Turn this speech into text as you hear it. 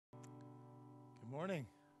Morning.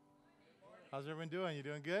 How's everyone doing? You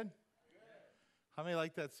doing good? How many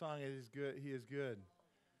like that song? It is good. He is good.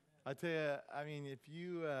 I tell you, I mean, if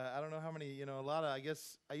you, I don't know how many, a lot of, I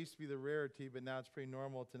guess I used to be the rarity, but now it's pretty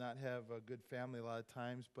normal to not have a good family a lot of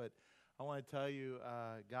times. But I want to tell you,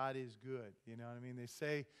 God is good. You know what I mean? They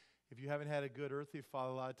say if you haven't had a good earthly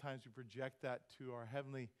father, a lot of times we project that to our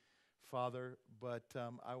heavenly Father. But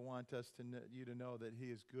I want us to you to know that He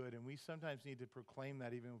is good. And we sometimes need to proclaim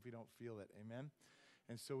that even if we don't feel it. Amen?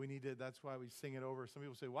 And so we need to, that's why we sing it over. Some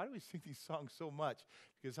people say, why do we sing these songs so much?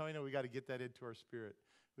 Because how many know we got to get that into our spirit?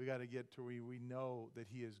 We got to get to where we know that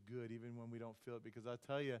He is good even when we don't feel it. Because I'll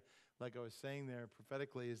tell you, like I was saying there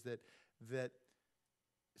prophetically, is that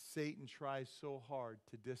Satan tries so hard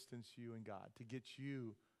to distance you and God, to get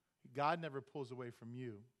you. God never pulls away from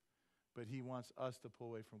you, but He wants us to pull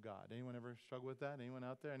away from God. Anyone ever struggle with that? Anyone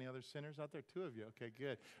out there? Any other sinners out there? Two of you. Okay,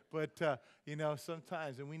 good. But,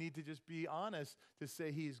 sometimes, and we need to just be honest to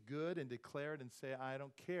say He's good and declare it and say, I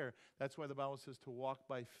don't care. That's why the Bible says to walk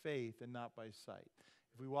by faith and not by sight.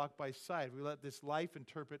 If we walk by sight, if we let this life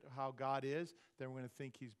interpret how God is, then we're going to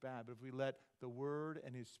think He's bad. But if we let the Word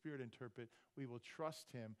and His Spirit interpret, we will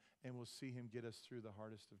trust Him and we'll see Him get us through the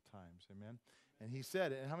hardest of times. Amen? And He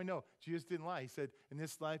said, and how many know? Jesus didn't lie. He said, in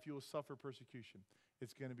this life you will suffer persecution.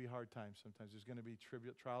 It's going to be hard times sometimes. There's going to be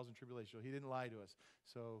trials and tribulation. He didn't lie to us.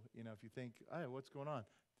 So, if you think, hey, what's going on?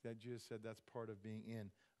 That Jesus said that's part of being in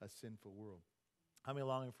a sinful world. How many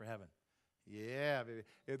longing for heaven? Yeah, baby.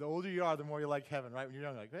 The older you are, the more you like heaven, right? When you're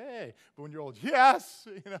young, like, hey. But when you're old, yes.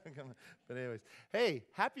 But anyways, hey,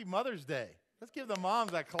 happy Mother's Day. Let's give the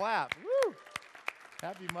moms that clap. Woo!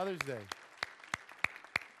 Happy Mother's Day.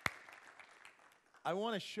 I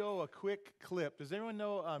want to show a quick clip. Does anyone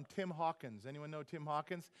know Tim Hawkins? Anyone know Tim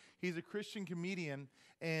Hawkins? He's a Christian comedian,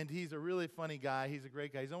 and he's a really funny guy. He's a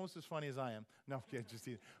great guy. He's almost as funny as I am. No, I'm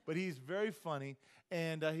kidding, but he's very funny.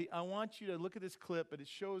 And I want you to look at this clip, but it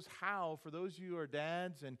shows how, for those of you who are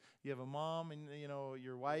dads and you have a mom and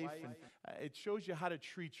your wife, and, it shows you how to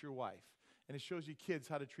treat your wife. And it shows you kids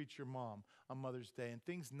how to treat your mom on Mother's Day and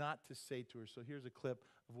things not to say to her. So here's a clip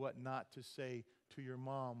of what not to say to your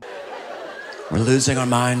mom. We're losing our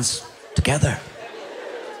minds together.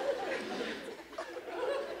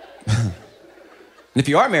 And if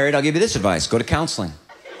you are married, I'll give you this advice. Go to counseling.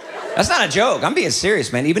 That's not a joke. I'm being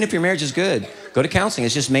serious, man. Even if your marriage is good, go to counseling.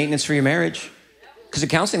 It's just maintenance for your marriage. Because in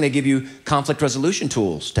counseling, they give you conflict resolution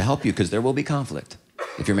tools to help you because there will be conflict.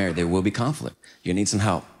 If you're married, there will be conflict. You need some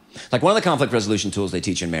help. Like one of the conflict resolution tools they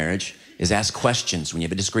teach in marriage is ask questions. When you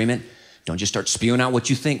have a disagreement, don't just start spewing out what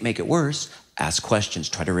you think, make it worse. Ask questions,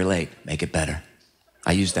 try to relate, make it better.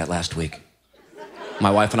 I used that last week.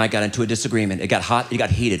 My wife and I got into a disagreement. It got hot, it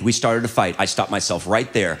got heated. We started a fight. I stopped myself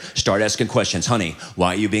right there, started asking questions. Honey,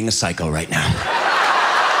 why are you being a psycho right now?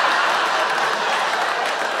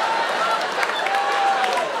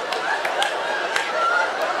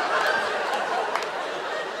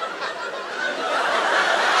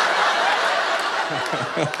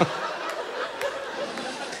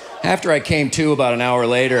 After I came to about an hour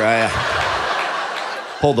later, I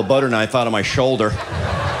pulled the butter knife out of my shoulder.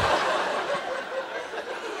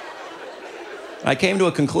 I came to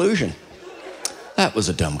a conclusion. That was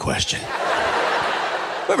a dumb question.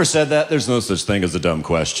 Whoever said that? There's no such thing as a dumb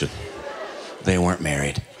question. They weren't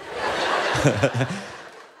married.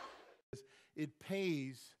 It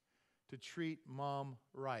pays to treat mom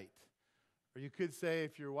right. Or you could say,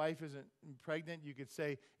 if your wife isn't pregnant, you could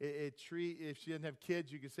say, if she doesn't have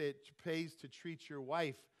kids, you could say it pays to treat your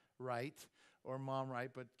wife right, or mom right,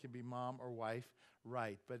 but it can be mom or wife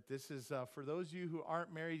right. But this is for those of you who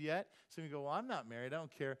aren't married yet. Some of you go, well, I'm not married, I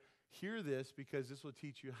don't care. Hear this, because this will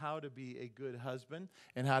teach you how to be a good husband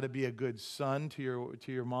and how to be a good son to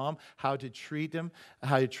your mom, how to treat them,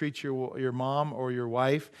 how to treat your mom or your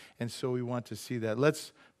wife. And so we want to see that.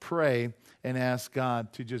 Let's pray and ask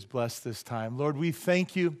God to just bless this time. Lord, we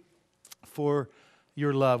thank you for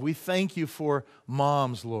your love. We thank you for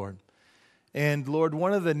moms, Lord. And Lord,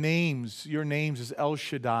 one of your names is El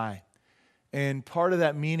Shaddai. And part of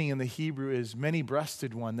that meaning in the Hebrew is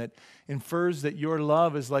many-breasted one, that infers that your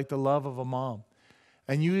love is like the love of a mom.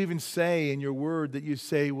 And you even say in your word that you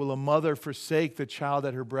say, will a mother forsake the child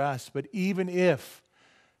at her breast? But even if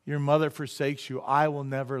your mother forsakes you, I will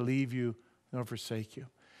never leave you nor forsake you.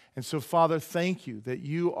 And so, Father, thank you that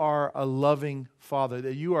you are a loving Father,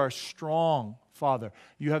 that you are a strong Father.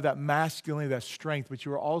 You have that masculinity, that strength, but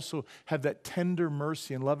you also have that tender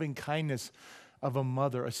mercy and loving kindness of a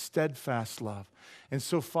mother, a steadfast love. And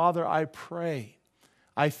so, Father, I pray,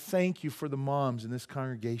 I thank you for the moms in this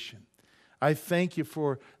congregation. I thank you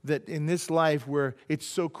for that in this life where it's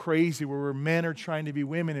so crazy, where men are trying to be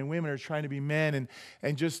women and women are trying to be men,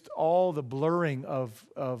 and just all the blurring of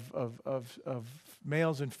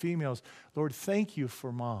males and females. Lord, thank you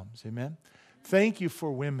for moms. Amen. Thank you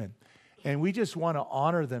for women. And we just want to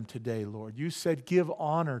honor them today, Lord. You said give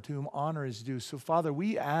honor to whom honor is due. So, Father,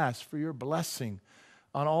 we ask for your blessing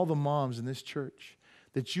on all the moms in this church,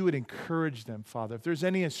 that you would encourage them, Father. If there's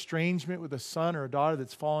any estrangement with a son or a daughter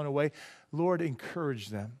that's fallen away, Lord, encourage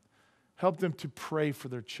them. Help them to pray for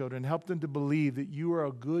their children. Help them to believe that you are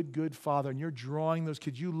a good, good Father, and you're drawing those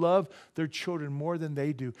kids. You love their children more than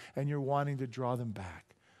they do, and you're wanting to draw them back.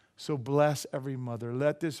 So bless every mother.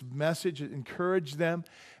 Let this message encourage them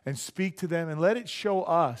and speak to them, and let it show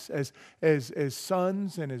us as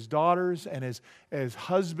sons and as daughters and as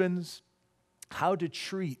husbands how to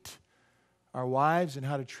treat our wives and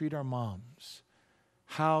how to treat our moms,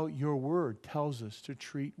 how your word tells us to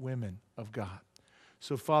treat women of God.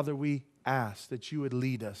 So, Father, we ask that you would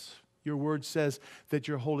lead us. Your word says that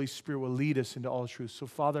your Holy Spirit will lead us into all truth. So,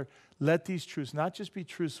 Father, let these truths not just be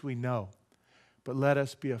truths we know, but let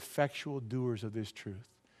us be effectual doers of this truth.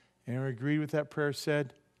 And everyone agreed with that prayer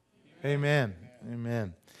said? Amen.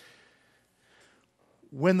 Amen.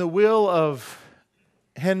 When the will of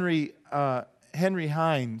Henry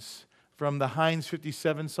Heinz, from the Heinz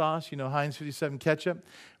 57 sauce, Heinz 57 ketchup,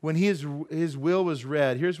 when his will was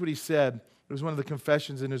read, here's what he said. It was one of the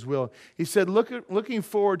confessions in his will. He said, looking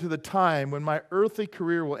forward to the time when my earthly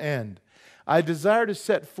career will end, I desire to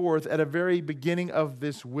set forth at the very beginning of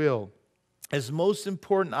this will, as most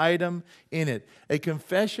important item in it, a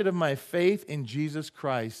confession of my faith in Jesus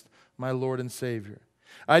Christ, my Lord and Savior.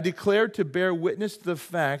 I declare to bear witness to the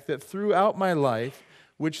fact that throughout my life,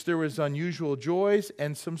 which there was unusual joys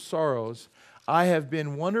and some sorrows, I have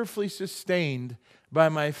been wonderfully sustained by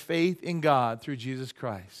my faith in God through Jesus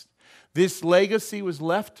Christ. This legacy was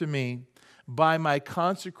left to me by my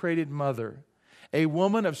consecrated mother, a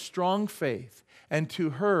woman of strong faith, and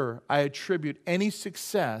to her I attribute any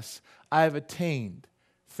success I have attained.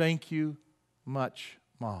 Thank you much,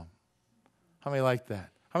 Mom. How many like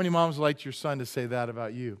that? How many moms like your son to say that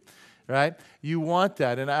about you? Right? You want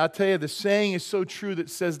that. And I'll tell you, the saying is so true that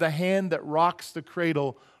says the hand that rocks the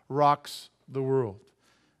cradle rocks the world.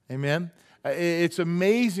 Amen? It's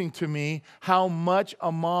amazing to me how much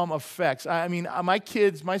a mom affects. I mean,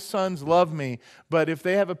 my sons love me, but if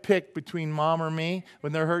they have a pick between mom or me,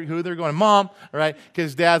 when they're hurt, who they're going, Mom, right?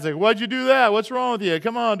 Because dad's like, why'd you do that? What's wrong with you?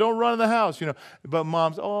 Come on, don't run in the house, But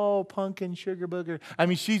mom's, oh, pumpkin, sugar booger. I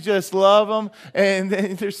mean, she just love them, and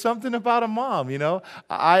there's something about a mom,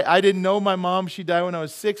 I didn't know my mom. She died when I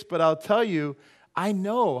was 6, but I'll tell you, I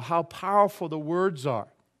know how powerful the words are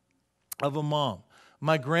of a mom.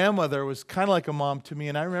 My grandmother was kind of like a mom to me,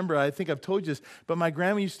 and I remember, I think I've told you this, but my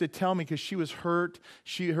grandma used to tell me, because she was hurt,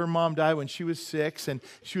 her mom died when she was 6, and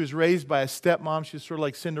she was raised by a stepmom. She was sort of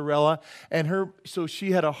like Cinderella, so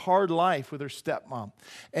she had a hard life with her stepmom.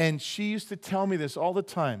 And she used to tell me this all the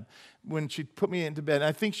time when she'd put me into bed. And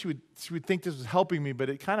I think she would think this was helping me, but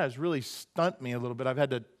it kind of has really stunt me a little bit. I've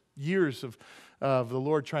had years of the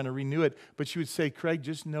Lord trying to renew it. But she would say, Craig,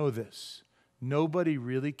 just know this. Nobody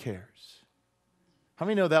really cares. How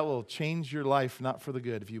many know that will change your life, not for the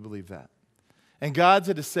good, if you believe that? And God's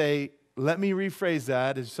had to say, let me rephrase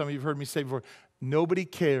that, as some of you have heard me say before, nobody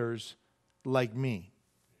cares like me.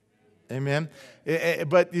 Amen?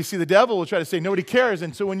 But you see, the devil will try to say nobody cares.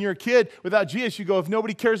 And so when you're a kid without Jesus, you go, if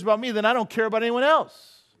nobody cares about me, then I don't care about anyone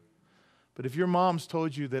else. But if your mom's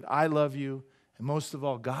told you that I love you, and most of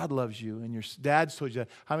all, God loves you, and your dad's told you that,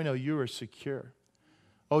 how many know you are secure?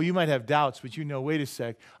 Oh, you might have doubts, but wait a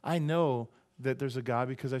sec, I know that there's a God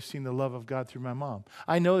because I've seen the love of God through my mom.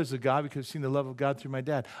 I know there's a God because I've seen the love of God through my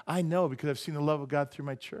dad. I know because I've seen the love of God through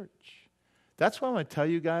my church. That's why I want to tell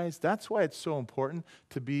you guys, that's why it's so important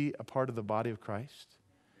to be a part of the body of Christ.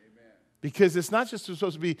 Because it's not just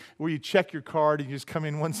supposed to be where you check your card and you just come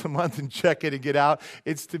in once a month and check it and get out.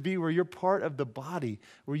 It's to be where you're part of the body,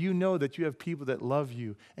 where you know that you have people that love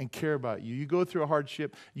you and care about you. You go through a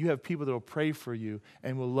hardship, you have people that will pray for you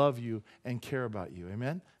and will love you and care about you.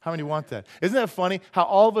 Amen? How many want that? Isn't that funny how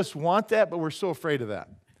all of us want that, but we're so afraid of that?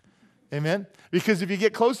 Amen? Because if you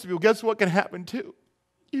get close to people, guess what can happen too?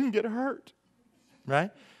 You can get hurt,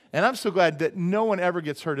 right? And I'm so glad that no one ever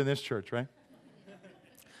gets hurt in this church, right?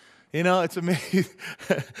 It's amazing.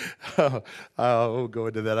 I'll go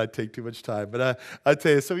into that. I'd take too much time. But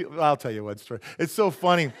I'll tell you one story. It's so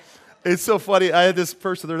funny. It's so funny. I had this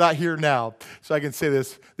person. They're not here now, so I can say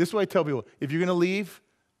this. This is what I tell people. If you're going to leave,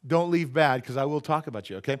 don't leave bad, because I will talk about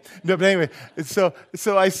you, okay? No, but anyway, so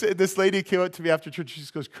I said, this lady came up to me after church. She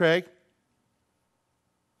just goes, Craig,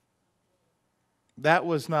 that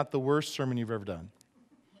was not the worst sermon you've ever done,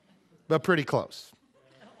 but pretty close.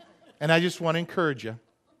 And I just want to encourage you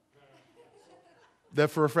that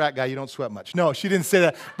for a frat guy, you don't sweat much. No, she didn't say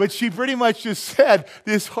that. But she pretty much just said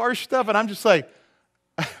this harsh stuff. And I'm just like,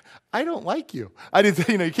 I don't like you. I didn't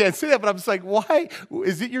say, you can't say that. But I'm just like, why?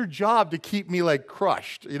 Is it your job to keep me like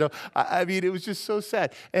crushed? I mean, it was just so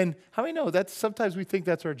sad. And how many know that sometimes we think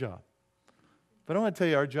that's our job? But I want to tell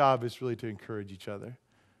you, our job is really to encourage each other.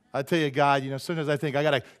 I tell you, God, sometimes I think I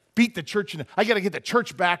got to beat the church. I got to get the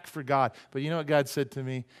church back for God. But you know what God said to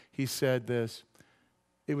me? He said this.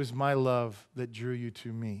 It was my love that drew you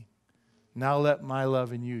to me. Now let my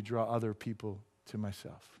love in you draw other people to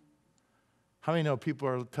myself. How many know people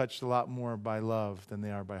are touched a lot more by love than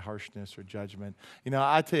they are by harshness or judgment?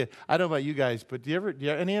 I tell you, I don't know about you guys, but do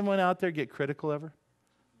anyone out there get critical ever?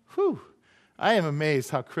 Whew. I am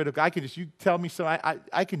amazed how critical. You tell me something.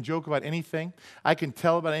 I can joke about anything. I can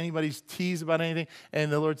tell about anybody's tease about anything.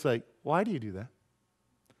 And the Lord's like, why do you do that?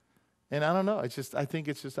 And I don't know. I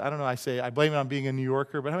don't know. I blame it on being a New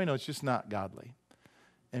Yorker, but how many know it's just not godly?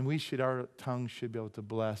 And our tongue should be able to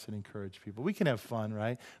bless and encourage people. We can have fun,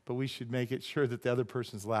 right? But we should make it sure that the other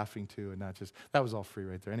person's laughing too and not just, that was all free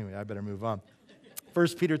right there. Anyway, I better move on. 1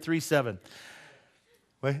 Peter 3:7.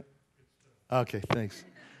 Wait. Okay, thanks.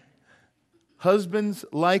 Husbands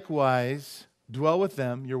likewise dwell with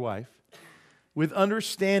them, your wife, with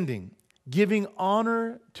understanding, giving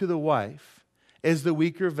honor to the wife as the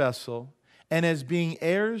weaker vessel, and as being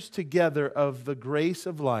heirs together of the grace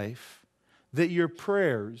of life, that your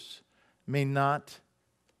prayers may not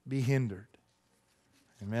be hindered.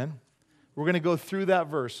 Amen? We're going to go through that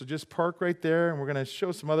verse, so just park right there, and we're going to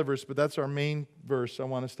show some other verses, but that's our main verse I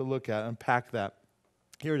want us to look at, unpack that.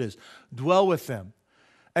 Here it is. Dwell with them.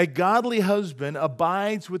 A godly husband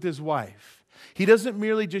abides with his wife. He doesn't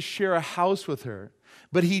merely just share a house with her,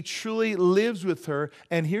 but he truly lives with her,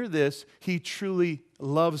 and hear this, he truly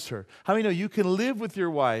loves her. How many know you can live with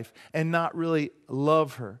your wife and not really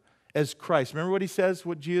love her as Christ? Remember what he says,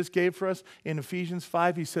 what Jesus gave for us in Ephesians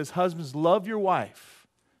 5? He says, husbands, love your wife.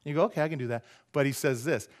 And you go, okay, I can do that. But he says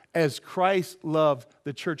this, as Christ loved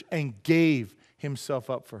the church and gave himself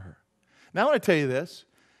up for her. Now I want to tell you this.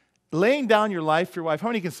 Laying down your life for your wife, how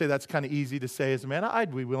many can say that's kind of easy to say as a man?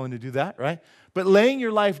 I'd be willing to do that, right? But laying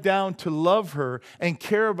your life down to love her and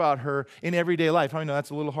care about her in everyday life, how many know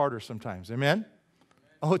that's a little harder sometimes? Amen?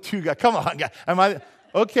 Oh, two guys. Come on, guys.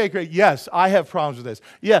 Okay, great. Yes, I have problems with this.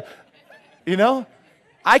 Yeah.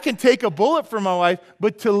 I can take a bullet for my wife,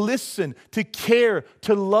 but to listen, to care,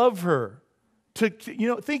 to love her,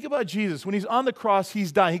 think about Jesus. When he's on the cross,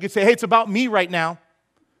 he's dying. He could say, hey, it's about me right now.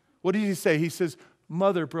 What did he say? He says,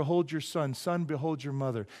 mother, behold your son. Son, behold your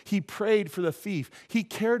mother. He prayed for the thief. He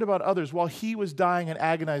cared about others while he was dying an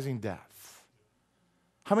agonizing death.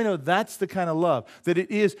 How many know that's the kind of love that it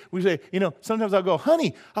is? We say, sometimes I'll go,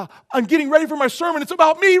 honey, I'm getting ready for my sermon. It's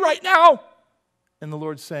about me right now. And the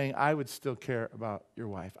Lord's saying, I would still care about your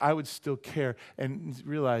wife. I would still care and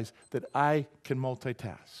realize that I can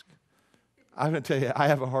multitask. I'm going to tell you, I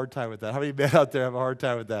have a hard time with that. How many men out there have a hard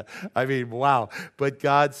time with that? I mean, wow. But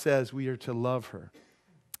God says we are to love her.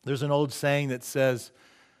 There's an old saying that says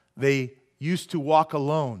they used to walk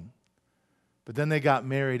alone, but then they got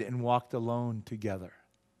married and walked alone together.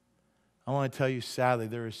 I want to tell you, sadly,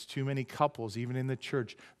 there is too many couples, even in the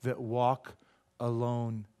church, that walk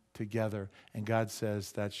alone together. And God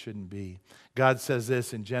says that shouldn't be. God says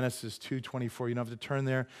this in Genesis 2:24. You don't have to turn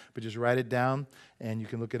there, but just write it down, and you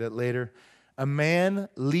can look at it later. A man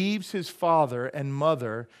leaves his father and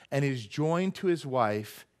mother and is joined to his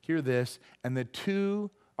wife. Hear this. And the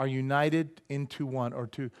two are united into one, or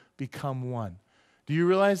to become one. Do you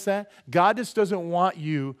realize that? God just doesn't want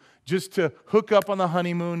you just to hook up on the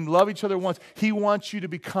honeymoon, love each other once. He wants you to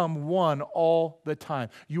become one all the time.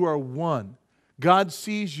 You are one. God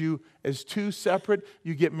sees you as two separate.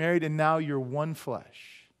 You get married and now you're one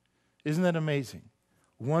flesh. Isn't that amazing?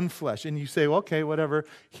 One flesh. And you say, well, okay, whatever.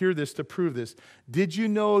 Hear this to prove this. Did you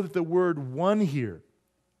know that the word one here,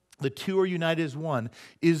 the two are united as one,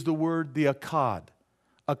 is the word the akkad?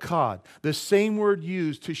 Akkad. The same word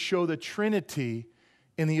used to show the Trinity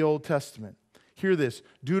in the Old Testament. Hear this.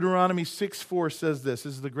 Deuteronomy 6:4 says this.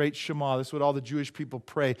 This is the great Shema. This is what all the Jewish people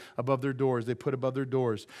pray above their doors. They put above their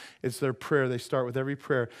doors. It's their prayer. They start with every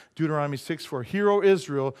prayer. Deuteronomy 6:4. Hear, O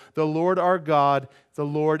Israel, the Lord our God, the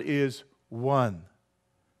Lord is one.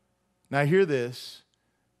 Now hear this.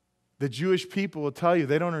 The Jewish people will tell you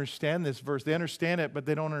they don't understand this verse. They understand it, but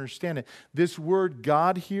they don't understand it. This word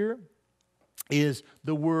God here is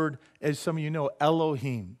the word, as some of you know,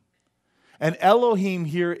 Elohim. And Elohim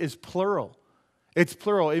here is plural. It's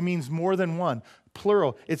plural. It means more than one.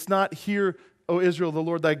 Plural. It's not here O Israel, the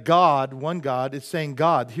Lord thy God, one God, it's saying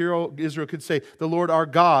God. Here, O Israel could say, the Lord our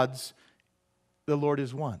gods, the Lord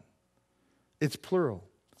is one. It's plural.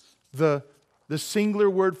 The singular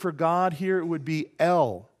word for God here would be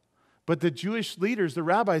El. But the Jewish leaders, the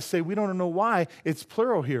rabbis, say, we don't know why it's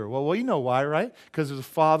plural here. Well, you know why, right? Because there's a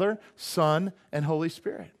Father, Son, and Holy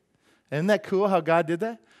Spirit. Isn't that cool how God did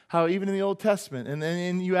that? How even in the Old Testament, and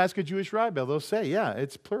then you ask a Jewish rabbi, they'll say, yeah,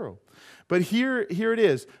 it's plural. But here it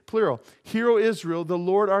is, plural. Hear, O Israel, the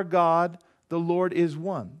Lord our God, the Lord is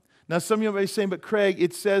one. Now, some of you may be saying, but Craig,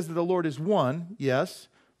 it says that the Lord is one. Yes,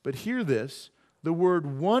 but hear this. The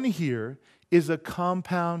word one here is a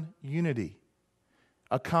compound unity.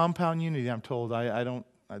 A compound unity, I'm told. I don't,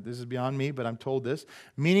 this is beyond me, but I'm told this.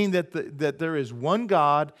 Meaning that there is one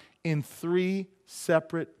God in three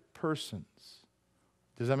separate persons.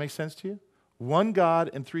 Does that make sense to you? One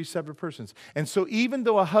God and three separate persons. And so even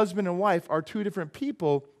though a husband and wife are two different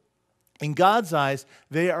people, in God's eyes,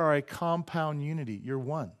 they are a compound unity. You're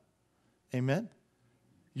one. Amen?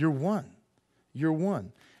 You're one. You're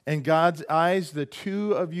one. In God's eyes, the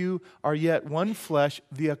two of you are yet one flesh,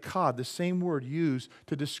 the akkad, the same word used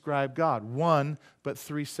to describe God. One, but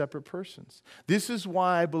three separate persons. This is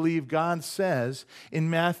why I believe God says in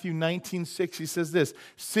Matthew 19:6, he says this,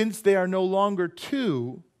 since they are no longer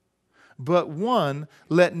two, but one,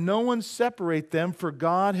 let no one separate them, for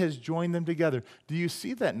God has joined them together. Do you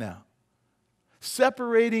see that now?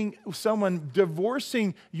 Separating someone,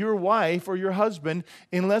 divorcing your wife or your husband,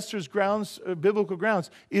 unless there's grounds, biblical grounds,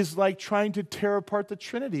 is like trying to tear apart the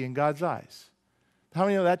Trinity in God's eyes. How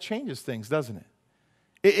many know that changes things, doesn't it?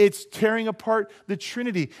 It's tearing apart the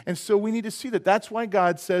Trinity. And so we need to see that. That's why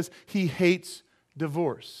God says he hates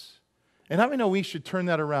divorce. And how many know we should turn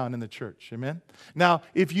that around in the church? Amen? Now,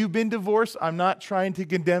 if you've been divorced, I'm not trying to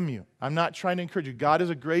condemn you. I'm not trying to encourage you. God is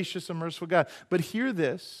a gracious and merciful God. But hear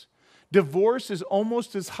this. Divorce is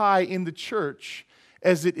almost as high in the church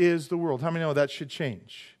as it is the world. How many know that should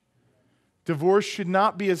change? Divorce should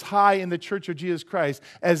not be as high in the church of Jesus Christ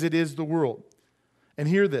as it is the world. And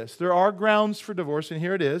hear this. There are grounds for divorce, and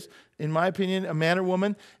here it is. In my opinion, a man or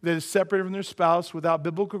woman that is separated from their spouse without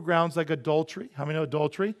biblical grounds like adultery. How many know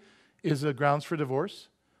adultery is a grounds for divorce?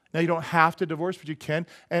 Now, you don't have to divorce, but you can.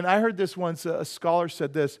 And I heard this once. A scholar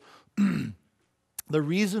said this. The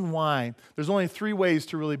reason why, there's only three ways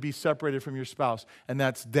to really be separated from your spouse, and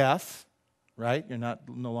that's death, right? You're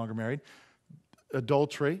no longer married.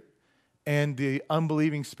 Adultery, and the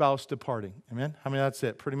unbelieving spouse departing. Amen? I mean, that's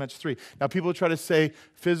it. Pretty much three. Now, people try to say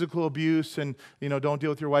physical abuse and, don't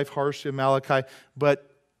deal with your wife harshly in Malachi,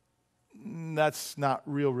 but that's not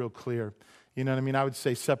real clear. You know what I mean? I would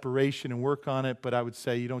say separation and work on it, but I would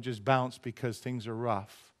say you don't just bounce because things are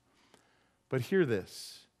rough. But hear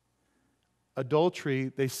this.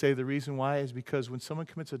 Adultery, they say the reason why is because when someone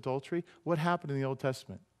commits adultery, what happened in the Old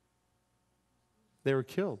Testament? They were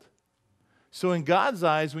killed. So in God's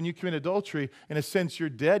eyes, when you commit adultery, in a sense, you're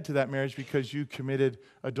dead to that marriage because you committed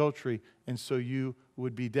adultery, and so you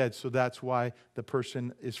would be dead. So that's why the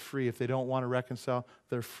person is free. If they don't want to reconcile,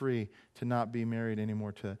 they're free to not be married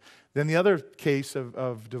anymore to that. Then the other case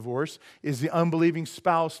of divorce is the unbelieving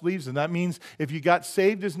spouse leaves them. That means if you got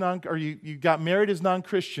saved as you got married as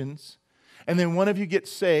non-Christians, and then one of you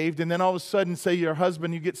gets saved, and then all of a sudden, say your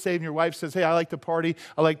husband, you get saved, and your wife says, hey, I like to party,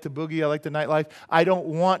 I like to boogie, I like the nightlife, I don't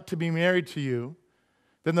want to be married to you,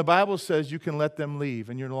 then the Bible says you can let them leave,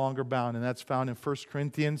 and you're no longer bound, and that's found in 1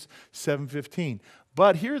 Corinthians 7:15.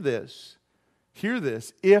 But hear this,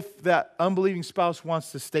 if that unbelieving spouse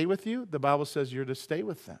wants to stay with you, the Bible says you're to stay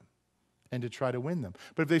with them and to try to win them.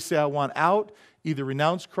 But if they say, I want out, either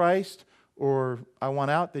renounce Christ or I want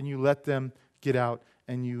out, then you let them get out.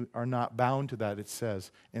 And you are not bound to that, it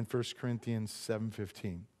says in 1 Corinthians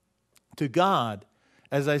 7:15. To God,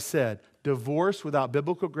 as I said, divorce without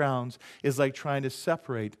biblical grounds is like trying to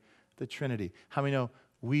separate the Trinity. How many know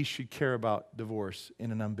we should care about divorce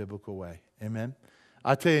in an unbiblical way? Amen?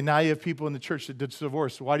 I'll tell you, now you have people in the church that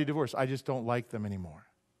divorce. Why do you divorce? I just don't like them anymore.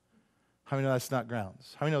 How many know that's not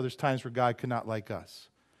grounds? How many know there's times where God could not like us?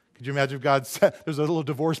 Could you imagine if God said, there's a little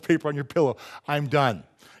divorce paper on your pillow, I'm done.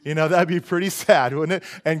 That'd be pretty sad, wouldn't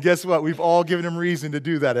it? And guess what? We've all given him reason to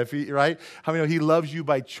do that, right? How many know he loves you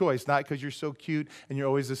by choice, not because you're so cute and you're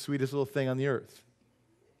always the sweetest little thing on the earth?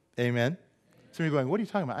 Amen? Some of you are going, what are you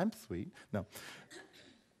talking about? I'm sweet. No.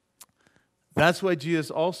 That's why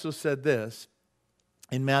Jesus also said this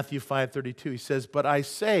in Matthew 5:32. He says, but I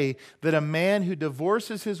say that a man who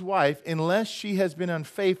divorces his wife, unless she has been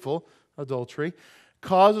unfaithful, adultery,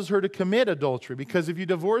 causes her to commit adultery. Because if you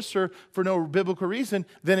divorce her for no biblical reason,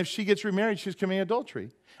 then if she gets remarried, she's committing adultery.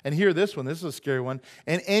 And hear this one. This is a scary one.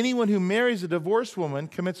 And anyone who marries a divorced woman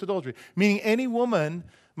commits adultery. Meaning any woman,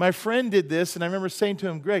 my friend did this, and I remember saying to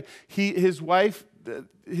him, Greg, his wife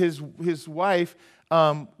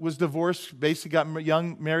was divorced, basically got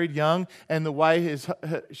married young, and the wife,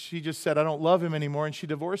 she just said, I don't love him anymore, and she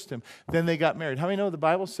divorced him. Then they got married. How many know the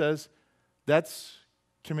Bible says that's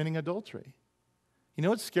committing adultery? You know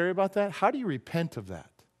what's scary about that? How do you repent of that?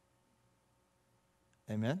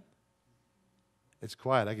 Amen? It's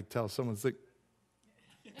quiet. I could tell someone's like,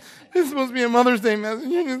 this is supposed to be a Mother's Day message.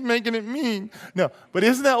 You're just making it mean. No, but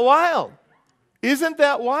isn't that wild? Isn't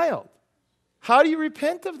that wild? How do you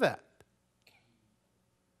repent of that?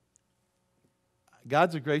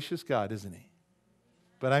 God's a gracious God, isn't he?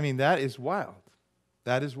 But I mean, that is wild.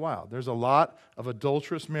 That is wild. There's a lot of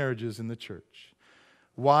adulterous marriages in the church.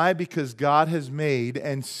 Why? Because God has made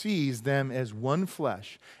and sees them as one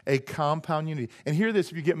flesh, a compound unity. And hear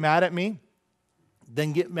this, if you get mad at me,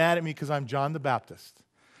 then get mad at me because I'm John the Baptist.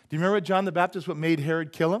 Do you remember what John the Baptist, what made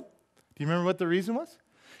Herod kill him? Do you remember what the reason was?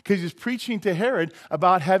 Because he was preaching to Herod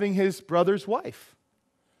about having his brother's wife.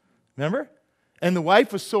 Remember? And the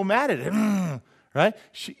wife was so mad at him, right?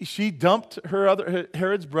 She dumped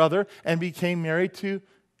Herod's brother and became married to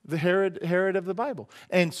the Herod of the Bible.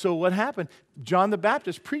 And so what happened? John the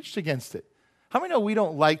Baptist preached against it. How many know we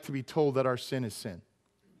don't like to be told that our sin is sin?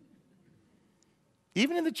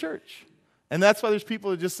 Even in the church. And that's why there's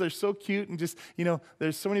people that they're so cute and just,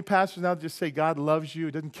 there's so many pastors now that just say God loves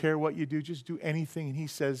you, doesn't care what you do, just do anything. And he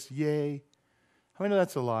says, yay. How many know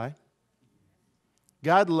that's a lie?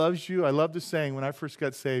 God loves you. I love the saying when I first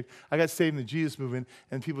got saved. I got saved in the Jesus movement,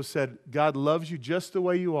 and people said, God loves you just the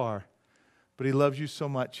way you are, but he loves you so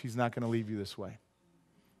much, he's not going to leave you this way.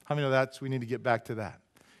 How many know we need to get back to that?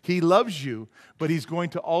 He loves you, but he's going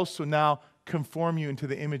to also now conform you into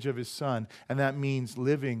the image of his Son, and that means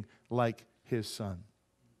living like his Son.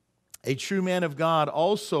 A true man of God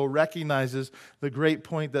also recognizes the great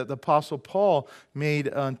point that the Apostle Paul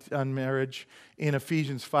made on marriage in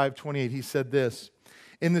Ephesians 5:28. He said this,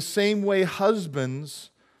 in the same way, husbands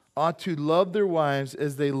ought to love their wives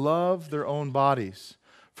as they love their own bodies.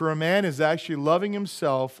 For a man is actually loving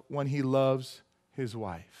himself when he loves his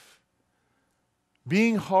wife.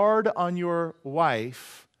 Being hard on your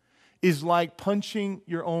wife is like punching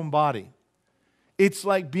your own body. It's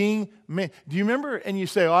like being man. Do you remember? And you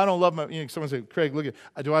say, "Oh, I don't love my." Someone say, "Craig, look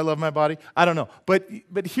at. Do I love my body?" I don't know.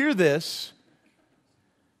 But hear this.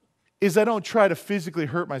 Is I don't try to physically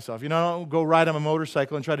hurt myself. I don't go ride on a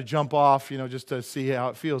motorcycle and try to jump off. Just to see how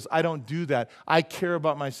it feels. I don't do that. I care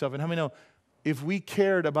about myself. And how many know? If we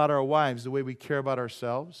cared about our wives the way we care about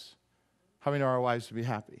ourselves, how many know our wives would be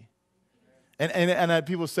happy? And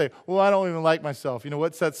people say, "Well, I don't even like myself."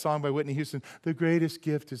 What's that song by Whitney Houston? The greatest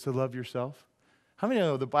gift is to love yourself. How many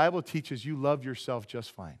know the Bible teaches you love yourself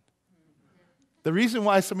just fine? The reason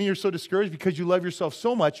why some of you are so discouraged is because you love yourself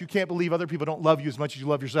so much you can't believe other people don't love you as much as you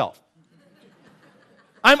love yourself.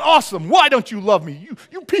 I'm awesome. Why don't you love me?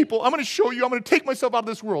 You people, I'm going to show you. I'm going to take myself out of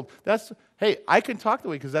this world. Hey, I can talk the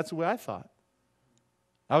way because that's the way I thought.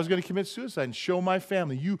 I was going to commit suicide and show my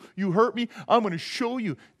family. You hurt me, I'm going to show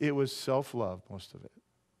you. It was self-love, most of it.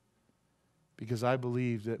 Because I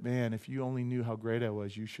believed that, man, if you only knew how great I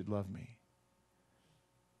was, you should love me.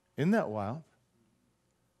 Isn't that wild?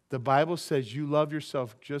 The Bible says you love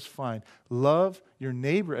yourself just fine. Love your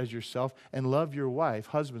neighbor as yourself and love your wife.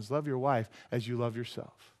 Husbands, love your wife as you love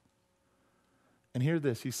yourself. And hear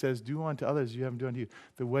this. He says, do unto others as you haven't done to you.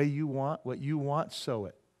 The way you want, what you want, sow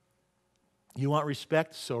it. You want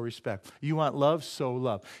respect, sow respect. You want love, sow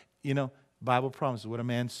love. Bible promises what a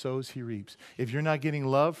man sows, he reaps. If you're not getting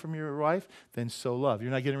love from your wife, then sow love.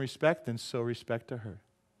 You're not getting respect, then sow respect to her.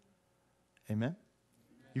 Amen?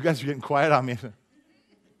 You guys are getting quiet on me.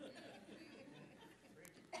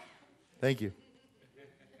 Thank you.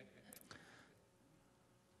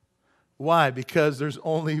 Why? Because there's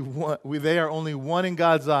only one. They are only one in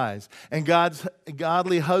God's eyes. And God's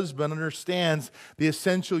godly husband understands the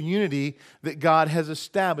essential unity that God has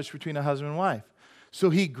established between a husband and wife.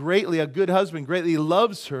 So a good husband greatly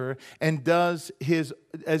loves her and does his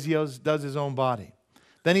own body.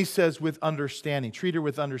 Then he says with understanding. Treat her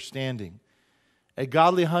with understanding. A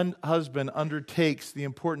godly husband undertakes the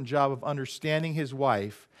important job of understanding his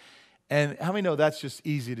wife. And how many know that's just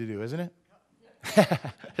easy to do, isn't it?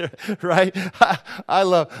 Right?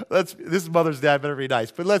 This is Mother's Day, I better be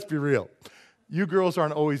nice, but let's be real. You girls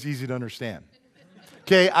aren't always easy to understand.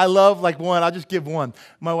 Okay, I love one, I'll just give one.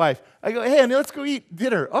 My wife, I go, hey, honey, let's go eat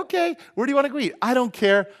dinner. Okay, where do you want to go eat? I don't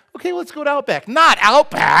care. Okay, let's go to Outback. Not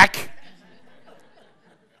Outback.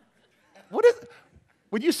 what is,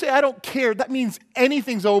 when you say I don't care, that means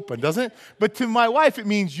anything's open, doesn't it? But to my wife, it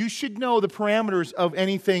means you should know the parameters of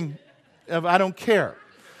anything of I don't care.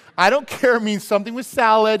 I don't care means something with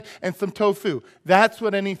salad and some tofu. That's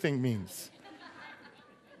what anything means.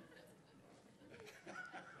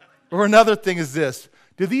 Or another thing is this.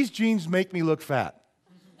 Do these jeans make me look fat?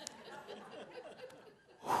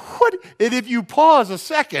 What? And if you pause a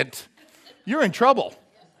second, you're in trouble.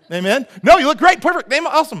 Amen? No, you look great, perfect,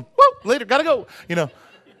 awesome. Woo, later, gotta go.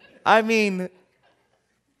 I mean,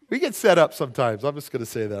 we get set up sometimes. I'm just going to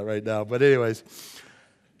say that right now. But anyways,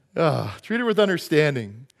 treat her with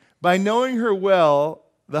understanding. By knowing her well,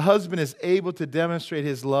 the husband is able to demonstrate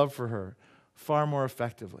his love for her far more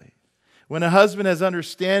effectively. When a husband has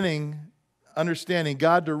understanding,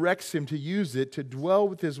 God directs him to use it to dwell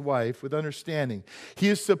with his wife with understanding. He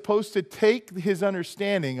is supposed to take his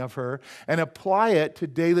understanding of her and apply it to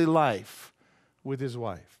daily life with his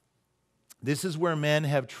wife. This is where men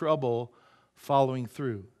have trouble following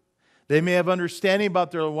through. They may have understanding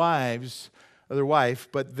about their wife,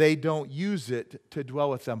 but they don't use it to dwell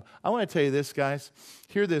with them. I want to tell you this, guys.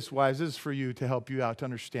 Hear this, wives. This is for you to help you out to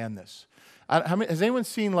understand this. Has anyone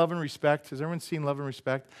seen Love and Respect? Has everyone seen Love and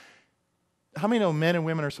Respect? How many know men and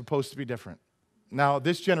women are supposed to be different? Now,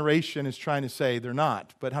 this generation is trying to say they're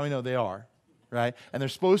not, but how many know they are, right? And they're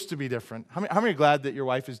supposed to be different. How many are glad that your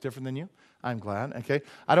wife is different than you? I'm glad, okay?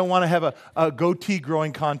 I don't want to have a goatee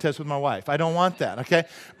growing contest with my wife. I don't want that, okay?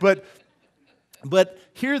 But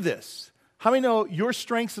hear this. How many know your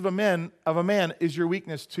strengths of a man is your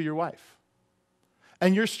weakness to your wife?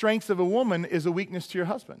 And your strengths of a woman is a weakness to your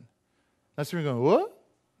husband. That's when you're going, what?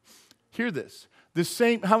 Hear this.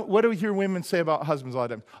 What do we hear women say about husbands all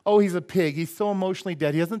the time? Oh, he's a pig. He's so emotionally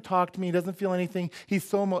dead. He doesn't talk to me. He doesn't feel anything. He's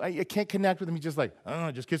so I can't connect with him. He's just like, oh,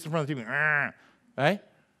 just gets in front of the TV. Right?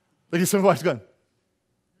 Look at some wives going,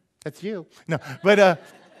 that's you. No,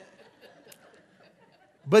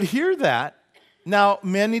 but hear that. Now,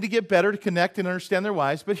 men need to get better to connect and understand their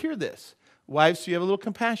wives, but hear this. Wives, so you have a little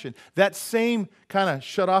compassion. That same kind of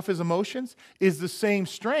shut off his emotions is the same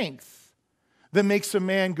strength that makes a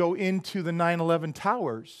man go into the 9/11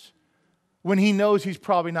 towers when he knows he's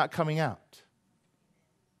probably not coming out.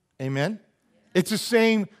 Amen? It's the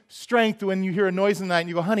same strength when you hear a noise in the night and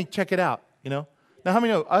you go, honey, check it out, Now, how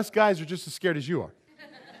many know us guys are just as scared as you are?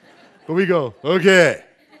 But we go, okay.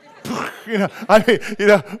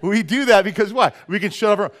 We do that because what? We can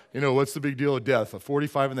shut off our, what's the big deal of death? A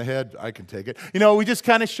 45 in the head, I can take it. We just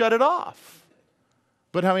kind of shut it off.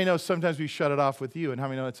 But how many know sometimes we shut it off with you, and how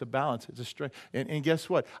many know it's a balance, it's a strength. And guess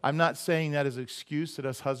what? I'm not saying that as an excuse that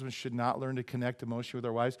us husbands should not learn to connect emotionally with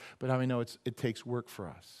our wives, but how many know it takes work for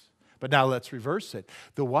us. But now let's reverse it.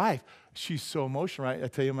 The wife, she's so emotional, right? I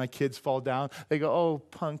tell you, my kids fall down. They go, oh,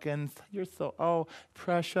 pumpkins, you're so,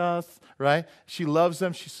 precious, right? She loves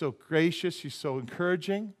them. She's so gracious. She's so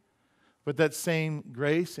encouraging. But that same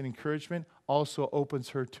grace and encouragement also opens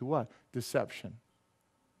her to what? Deception.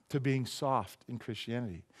 To being soft in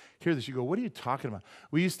Christianity. Hear this. You go, what are you talking about?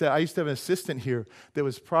 I used to have an assistant here that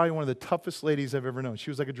was probably one of the toughest ladies I've ever known. She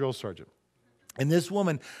was like a drill sergeant. And this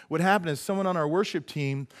woman, what happened is someone on our worship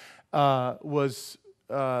team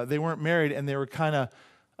they weren't married, and they were kind of,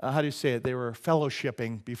 how do you say it? They were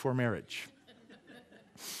fellowshipping before marriage.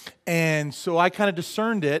 And so I kind of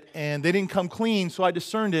discerned it, and they didn't come clean, so I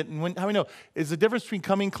discerned it. And how many know? It's the difference between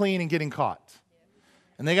coming clean and getting caught.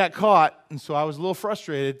 And they got caught, and so I was a little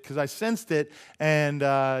frustrated because I sensed it and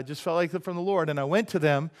just felt like from the Lord. And I went to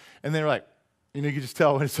them, and they were like, you could just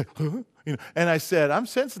tell when it's like, huh? And I said, I'm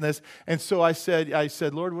sensing this. And so I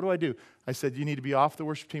said, Lord, what do I do? I said, you need to be off the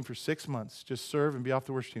worship team for 6 months. Just serve and be off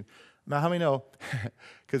the worship team. Now, how many know?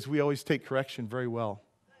 Because we always take correction very well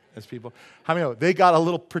as people. How many know? They got a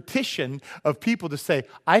little petition of people to say,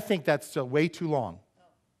 I think that's way too long.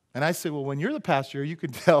 And I said, well, when you're the pastor, you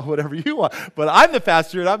can tell whatever you want. But I'm the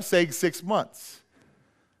pastor, and I'm saying 6 months.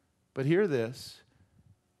 But hear this.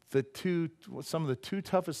 Some of the two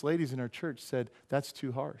toughest ladies in our church said, that's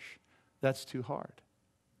too harsh. That's too hard.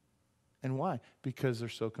 And why? Because they're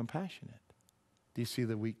so compassionate. Do you see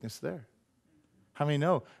the weakness there? How many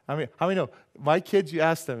know? How many know? My kids, you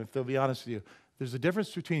ask them if they'll be honest with you. There's a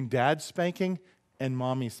difference between dad spanking and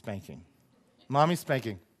mommy spanking. Mommy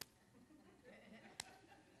spanking.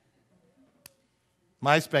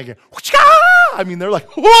 My spanking. I mean, they're like,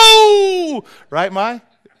 whoa! Right, my?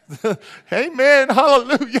 Amen,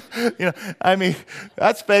 hallelujah.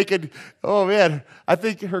 That's spanking. Oh, man. I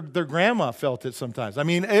think their grandma felt it sometimes.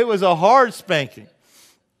 It was a hard spanking.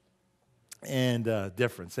 And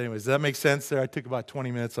difference. Anyways, does that make sense there? I took about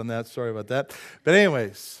 20 minutes on that. Sorry about that. But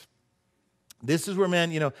anyways, This is where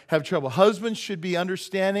men, have trouble. Husbands should be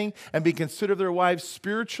understanding and be considerate of their wives'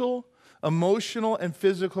 spiritual, emotional, and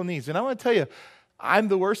physical needs. And I want to tell you, I'm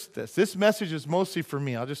the worst at this. This message is mostly for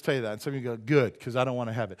me. I'll just tell you that. And some of you go, good, because I don't want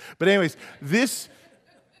to have it. But anyways,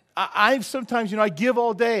 I sometimes, I give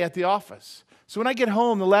all day at the office. So when I get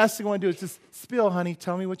home, the last thing I want to do is just spill, honey,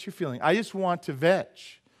 tell me what you're feeling. I just want to veg.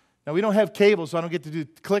 Now, we don't have cable, so I don't get to do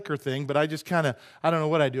the clicker thing, but I just I don't know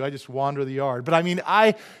what I do. I just wander the yard. But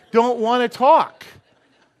I don't want to talk,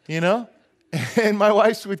 And my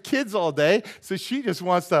wife's with kids all day, so she just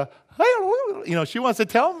wants to, she wants to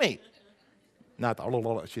tell me. Not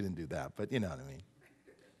the, she didn't do that, but you know what I mean.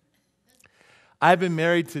 I've been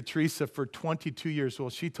married to Teresa for 22 years. Well,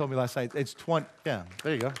 she told me last night it's 20. Yeah,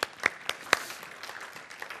 there you go.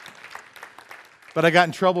 But I got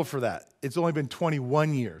in trouble for that. It's only been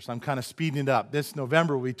 21 years. I'm kind of speeding it up. This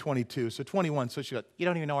November will be 22, so 21. So she goes, you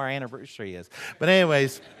don't even know our anniversary is. But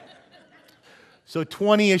anyways, so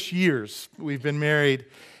 20-ish years we've been married.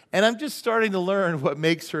 And I'm just starting to learn what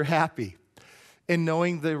makes her happy. And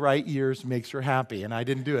knowing the right years makes her happy. And I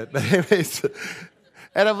didn't do it. But anyways,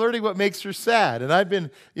 and I'm learning what makes her sad. And I've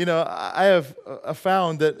been, I have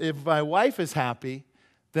found that if my wife is happy,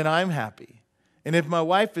 then I'm happy. And if my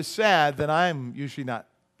wife is sad, then I'm usually not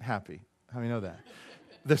happy. How do you know that?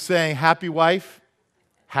 The saying, happy wife,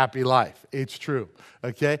 happy life. It's true,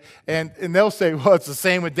 okay? And they'll say, well, it's the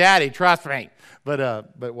same with daddy, trust me. But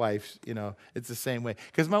wives, it's the same way.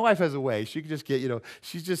 Because my wife has a way. She can just get,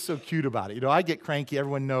 she's just so cute about it. I get cranky.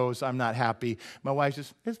 Everyone knows I'm not happy. My wife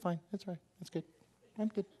just, it's fine. It's all right. It's good. I'm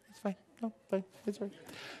good. It's fine. No, fine. It's all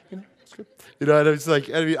right. It's good. And it's like,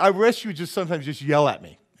 I wish you would just sometimes just yell at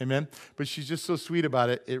me. Amen? But she's just so sweet about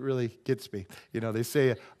it, it really gets me. They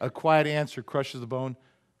say a quiet answer crushes the bone.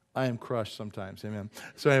 I am crushed sometimes. Amen?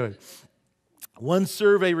 So anyway, one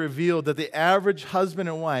survey revealed that the average husband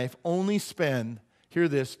and wife only spend, hear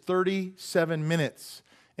this, 37 minutes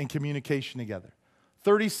in communication together.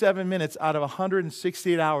 37 minutes out of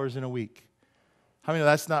 168 hours in a week. How many know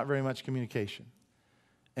that's not very much communication?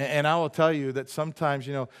 And I will tell you that sometimes,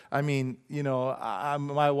 my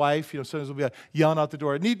wife, sometimes will be yelling out the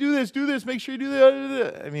door, need to do this, make sure you do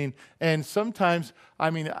that. And sometimes,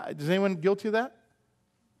 is anyone guilty of that?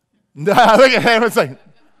 No, look at him, it's like,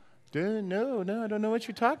 no, I don't know what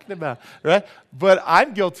you're talking about, right? But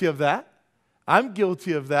I'm guilty of that. I'm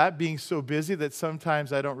guilty of that, being so busy that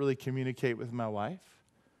sometimes I don't really communicate with my wife,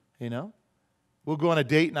 We'll go on a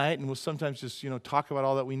date night and we'll sometimes just, talk about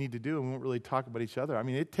all that we need to do and we won't really talk about each other.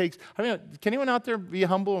 Can anyone out there be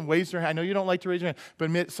humble and raise their hand? I know you don't like to raise your hand, but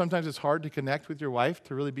admit sometimes it's hard to connect with your wife,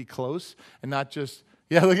 to really be close and not just,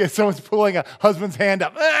 look at someone's pulling a husband's hand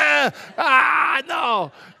up.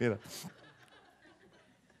 No.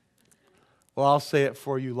 Well, I'll say it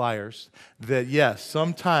for you liars, that yes,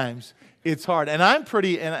 sometimes it's hard. And I'm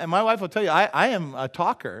and my wife will tell you, I am a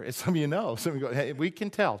talker, as some of you know. Some of you go, hey, we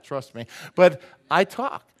can tell, trust me. But I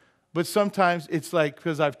talk. But sometimes it's like,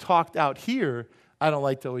 because I've talked out here, I don't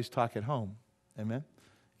like to always talk at home. Amen?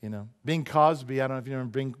 Bing Crosby, I don't know if you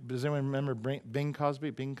remember does anyone remember Bing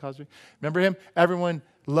Crosby? Bing Crosby? Remember him? Everyone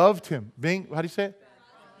loved him. Bing, how do you say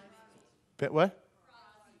it? What?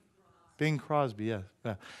 Bing Crosby, yes.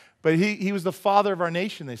 Yeah. But he was the father of our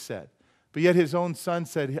nation, they said. But yet his own son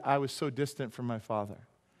said, I was so distant from my father.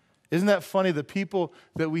 Isn't that funny? The people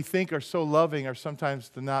that we think are so loving are sometimes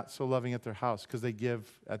the not so loving at their house because they give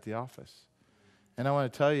at the office. And I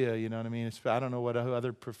want to tell you, I don't know what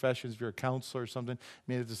other professions, if you're a counselor or something,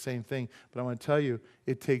 it's the same thing. But I want to tell you,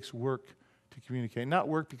 it takes work to communicate. Not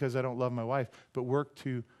work because I don't love my wife, but work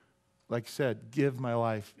to, like I said, give my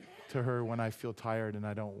life to her when I feel tired and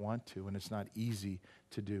I don't want to, and it's not easy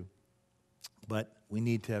to do. But we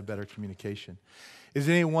need to have better communication. Is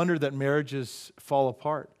it any wonder that marriages fall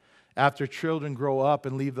apart? After children grow up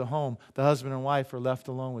and leave the home, the husband and wife are left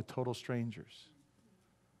alone with total strangers.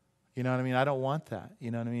 You know what I mean? I don't want that.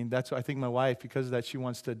 You know what I mean? That's why I think my wife, because of that, she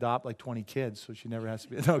wants to adopt like 20 kids, so she never has to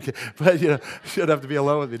be, no, okay. But, she'll have to be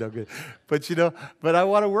alone with me, no good. But, but I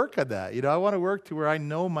want to work on that. I want to work to where I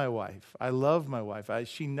know my wife. I love my wife. I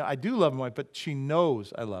do love my wife, but she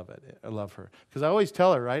knows I love it. I love her. Because I always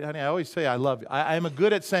tell her, right, honey, I always say I love you. I am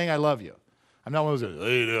good at saying I love you. I'm not one of those,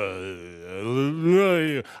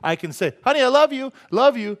 I can say, honey, I love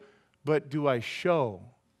you, but do I show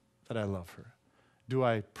that I love her? Do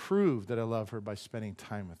I prove that I love her by spending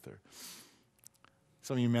time with her?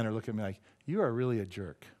 Some of you men are looking at me like, you are really a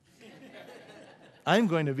jerk. I'm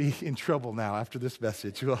going to be in trouble now after this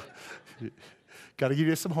message. Well, got to give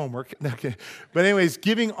you some homework. Okay. But anyways,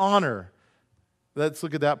 giving honor. Let's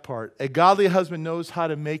look at that part. A godly husband knows how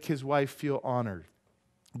to make his wife feel honored.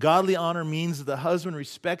 Godly honor means that the husband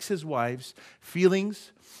respects his wife's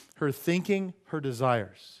feelings, her thinking, her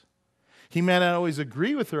desires. He may not always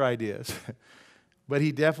agree with her ideas, but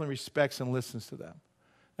he definitely respects and listens to them.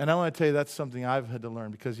 And I want to tell you that's something I've had to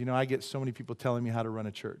learn because, I get so many people telling me how to run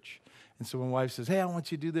a church. And so when my wife says, hey, I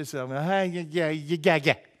want you to do this, I'm like, hey,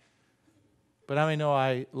 yeah. But I know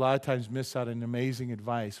I, a lot of times, miss out on amazing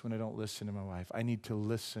advice when I don't listen to my wife. I need to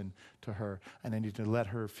listen to her, and I need to let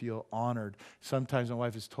her feel honored. Sometimes my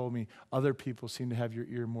wife has told me, other people seem to have your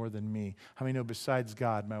ear more than me. How many know besides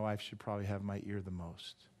God, my wife should probably have my ear the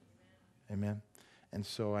most? Amen? And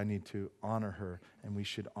so I need to honor her, and we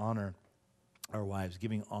should honor our wives,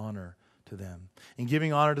 giving honor to them. In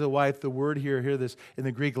giving honor to the wife, the word here, hear this, in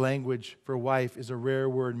the Greek language for wife is a rare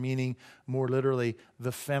word meaning more literally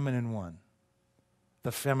the feminine one.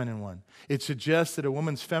 The feminine one. It suggests that a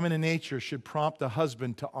woman's feminine nature should prompt a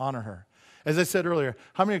husband to honor her. As I said earlier,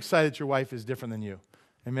 how many are excited that your wife is different than you?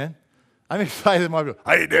 Amen? I'm excited that my wife,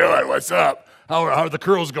 how you doing? What's up? How are the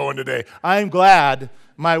curls going today? I'm glad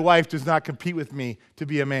my wife does not compete with me to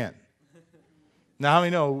be a man. Now, how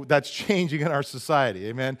many know that's changing in our society?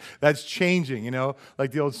 Amen? That's changing,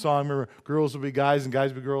 like the old song, remember, girls will be guys and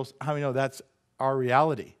guys will be girls. How many know that's our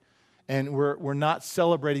reality? And we're not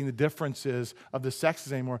celebrating the differences of the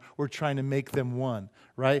sexes anymore. We're trying to make them one,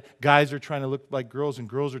 right? Guys are trying to look like girls, and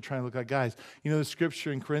girls are trying to look like guys. The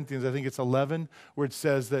scripture in Corinthians, I think it's 11, where it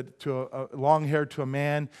says that to a long hair to a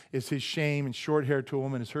man is his shame, and short hair to a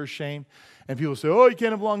woman is her shame. And people say, oh, you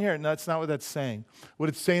can't have long hair. No, that's not what that's saying. What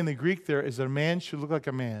it's saying in the Greek there is that a man should look like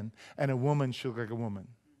a man, and a woman should look like a woman.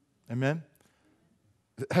 Amen?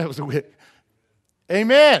 That was a weird.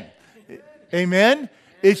 Amen. Amen.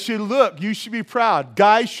 It should look, you should be proud.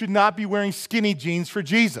 Guys should not be wearing skinny jeans for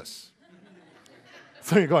Jesus.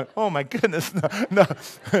 So you're going, oh my goodness, no.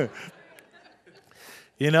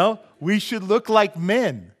 We should look like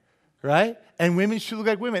men, right? And women should look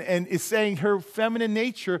like women. And it's saying her feminine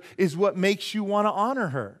nature is what makes you want to honor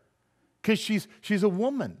her. Because she's a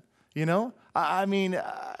woman, I've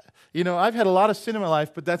had a lot of sin in my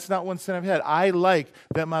life, but that's not one sin I've had. I like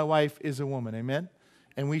that my wife is a woman, amen?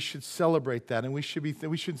 And we should celebrate that. And we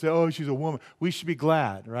shouldn't say, oh, she's a woman. We should be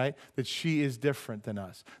glad, right, that she is different than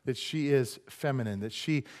us, that she is feminine, that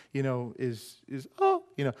she, is that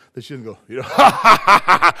she doesn't go,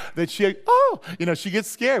 that she, she gets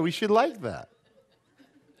scared. We should like that.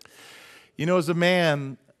 As a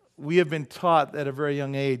man, we have been taught at a very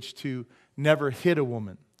young age to never hit a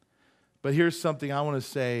woman. But here's something I want to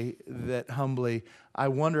say that humbly, I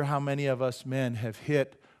wonder how many of us men have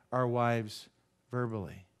hit our wives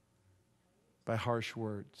verbally, by harsh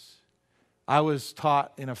words. I was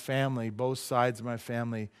taught in a family, both sides of my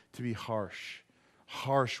family, to be harsh.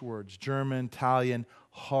 Harsh words, German, Italian,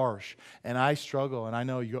 harsh. And I struggle, and I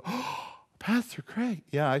know you go, oh, Pastor Craig.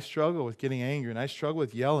 Yeah, I struggle with getting angry, and I struggle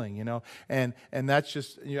with yelling, And that's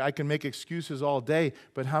just, I can make excuses all day,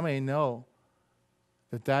 but how many know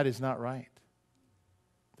that that is not right?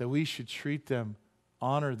 That we should treat them,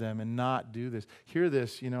 honor them, and not do this. Hear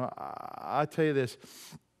this, I'll tell you this,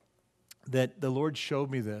 that the Lord showed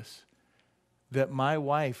me this, that my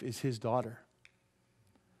wife is his daughter.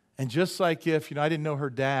 And just like if, I didn't know her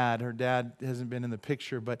dad hasn't been in the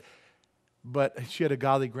picture, but she had a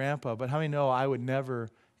godly grandpa. But how many know I would never,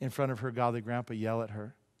 in front of her godly grandpa, yell at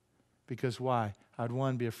her? Because why? I'd,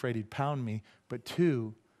 one, be afraid he'd pound me, but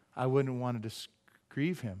two, I wouldn't want to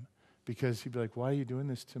grieve him because he'd be like, why are you doing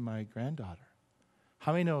this to my granddaughter?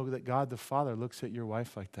 How many know that God the Father looks at your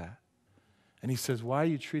wife like that? And he says, why are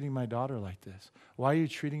you treating my daughter like this? Why are you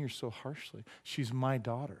treating her so harshly? She's my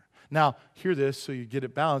daughter. Now, hear this so you get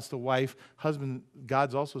it balanced. The wife, husband,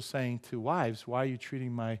 God's also saying to wives, why are you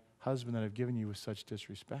treating my husband that I've given you with such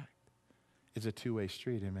disrespect? It's a two-way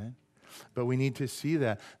street, amen? But we need to see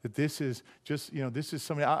that this is just, this is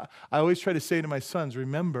something. I always try to say to my sons,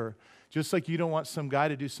 remember, just like you don't want some guy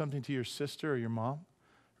to do something to your sister or your mom,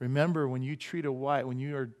 remember, when you treat a wife, when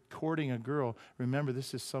you are courting a girl, remember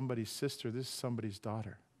this is somebody's sister, this is somebody's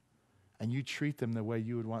daughter. And you treat them the way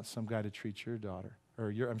you would want some guy to treat your daughter, or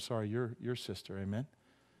your sister, amen?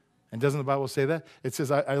 And doesn't the Bible say that? It says,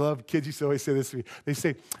 I love kids used to always say this to me. They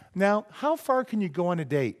say, now, how far can you go on a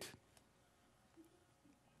date?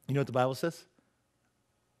 You know what the Bible says?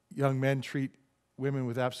 Young men treat women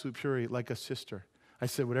with absolute purity like a sister. I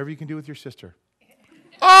said, whatever you can do with your sister.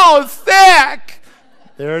 Oh, thick!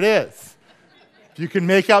 There it is. If you can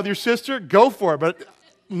make out with your sister, go for it. But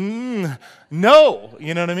no,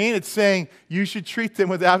 you know what I mean? It's saying you should treat them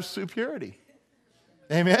with absolute purity.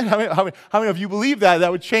 Amen? How many of you believe that?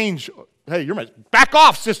 That would change. Hey, you're my back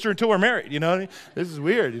off, sister, until we're married. You know what I mean? This is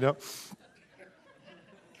weird,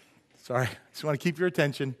 Sorry. Just want to keep your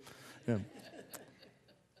attention. Yeah.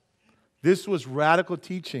 This was radical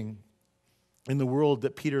teaching in the world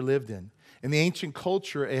that Peter lived in. In the ancient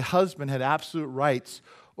culture, a husband had absolute rights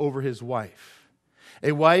over his wife.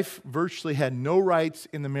 A wife virtually had no rights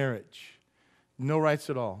in the marriage. No rights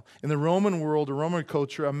at all. In the Roman world, or Roman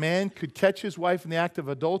culture, a man could catch his wife in the act of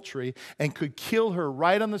adultery and could kill her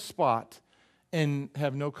right on the spot and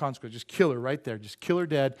have no consequence. Just kill her right there. Just kill her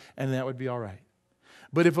dead, and that would be all right.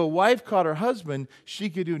 But if a wife caught her husband, she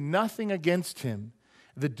could do nothing against him.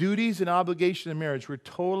 The duties and obligation of marriage were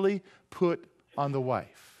totally put on the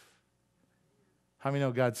wife. How many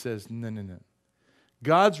know God says, no, no, no?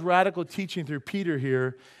 God's radical teaching through Peter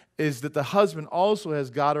here is that the husband also has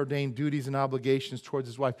God-ordained duties and obligations towards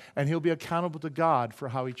his wife, and he'll be accountable to God for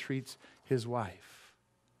how he treats his wife.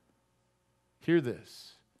 Hear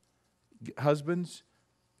this. Husbands,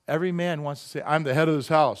 every man wants to say, I'm the head of this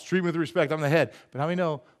house. Treat me with respect. I'm the head. But how many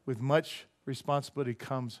know with much responsibility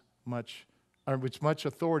comes much, or with much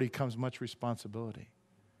authority comes much responsibility?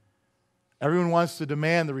 Everyone wants to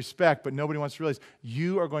demand the respect, but nobody wants to realize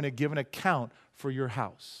you are going to give an account for your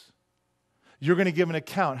house. You're going to give an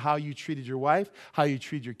account how you treated your wife, how you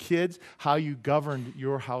treated your kids, how you governed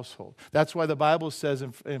your household. That's why the Bible says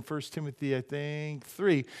in 1 Timothy, I think,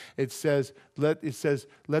 3, it says, let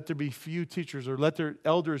there be few teachers, or let their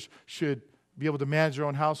elders should be able to manage their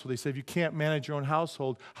own household. They say, if you can't manage your own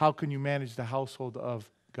household, how can you manage the household of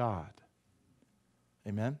God?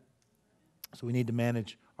 Amen? So we need to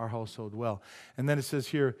manage our household well. And then it says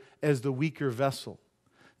here, as the weaker vessel.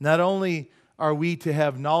 Not only are we to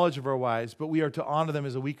have knowledge of our wives, but we are to honor them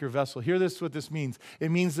as a weaker vessel. Hear this, what this means. It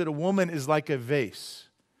means that a woman is like a vase.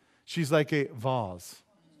 She's like a vase.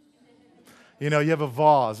 You know, you have a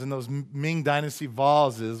vase, and those Ming Dynasty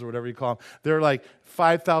vases, or whatever you call them, they're like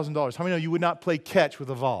 $5,000. How many know you would not play catch with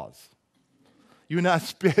a vase? You would not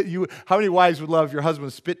spit. How many wives would love your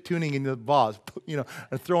husband spit tuning in the vase,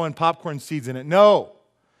 or throwing popcorn seeds in it? No.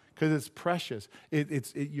 Because it's precious.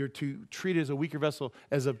 You're to treat it as a weaker vessel,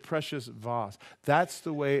 as a precious vase. That's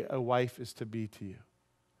the way a wife is to be to you.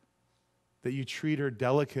 That you treat her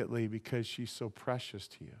delicately because she's so precious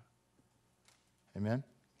to you. Amen?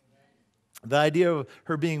 The idea of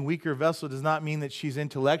her being weaker vessel does not mean that she's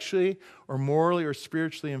intellectually or morally or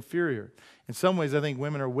spiritually inferior. In some ways, I think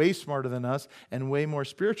women are way smarter than us and way more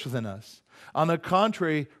spiritual than us. On the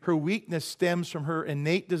contrary, her weakness stems from her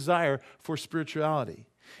innate desire for spirituality.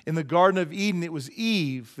 In the Garden of Eden, it was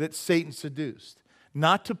Eve that Satan seduced.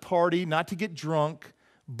 Not to party, not to get drunk,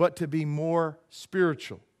 but to be more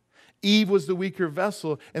spiritual. Eve was the weaker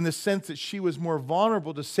vessel in the sense that she was more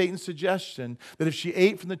vulnerable to Satan's suggestion that if she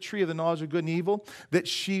ate from the tree of the knowledge of good and evil, that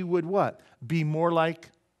she would what? Be more like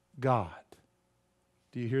God.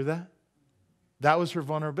 Do you hear that? That was her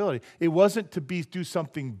vulnerability. It wasn't to do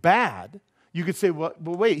something bad. You could say, well,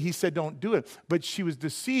 wait, he said don't do it. But she was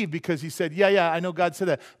deceived because he said, yeah, I know God said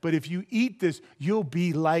that. But if you eat this, you'll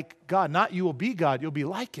be like God. Not you will be God, you'll be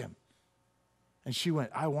like him. And she went,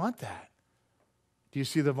 I want that. Do you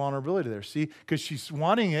see the vulnerability there? See? Because she's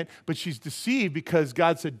wanting it, but she's deceived because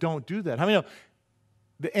God said don't do that. How many know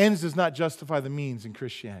the ends does not justify the means in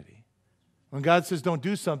Christianity? When God says don't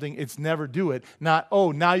do something, it's never do it. Not,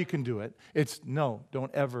 oh, now you can do it. It's no,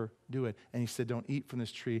 don't ever do it. And he said, don't eat from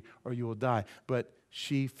this tree or you will die. But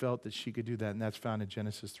she felt that she could do that, and that's found in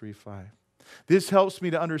Genesis 3:5. This helps me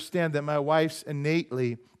to understand that my wife's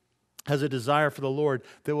innately has a desire for the Lord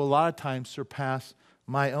that will a lot of times surpass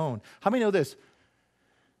my own. How many know this?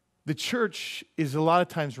 The church is a lot of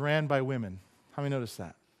times ran by women. How many notice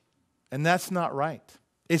that? And that's not right.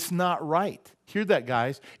 It's not right. Hear that,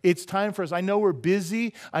 guys. It's time for us. I know we're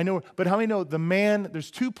busy. But how many know the man,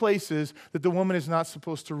 there's two places that the woman is not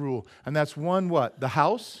supposed to rule. And that's one, what? The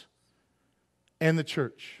house and the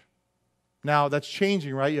church. Now, that's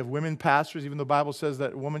changing, right? You have women pastors, even though the Bible says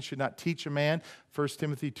that a woman should not teach a man, 1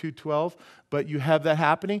 Timothy 2:12. But you have that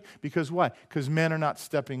happening because why? Because men are not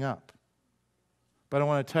stepping up. But I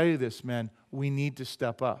want to tell you this, men, we need to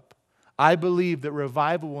step up. I believe that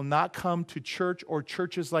revival will not come to church or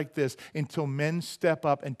churches like this until men step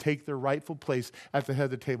up and take their rightful place at the head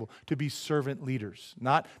of the table, to be servant leaders.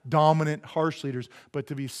 Not dominant, harsh leaders, but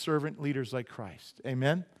to be servant leaders like Christ.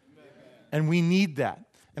 Amen? Amen. And we need that.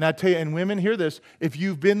 And I tell you, and women, hear this, if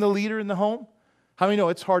you've been the leader in the home, how many know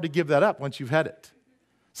it's hard to give that up once you've had it?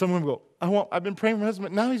 Some women go, I've been praying for my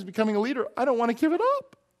husband, now he's becoming a leader. I don't want to give it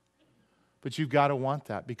up. But you've got to want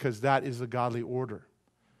that because that is the godly order.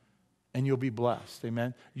 And you'll be blessed.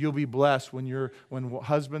 Amen. You'll be blessed when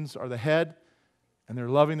husbands are the head And they're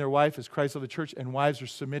loving their wife as Christ loved the church, and wives are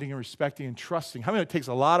submitting and respecting and trusting. How many know it takes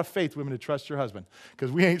a lot of faith, women, to trust your husband?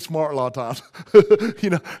 Because we ain't smart a lot of times.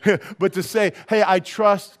 But to say, hey, I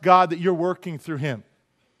trust God that you're working through him.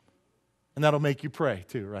 And that'll make you pray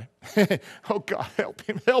too, right? Oh, God, help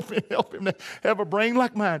him, help him, help him. Have a brain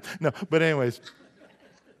like mine. No, but anyways.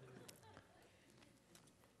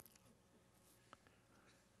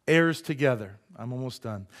 Heirs together. I'm almost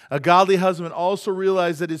done. A godly husband also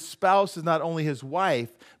realizes that his spouse is not only his wife,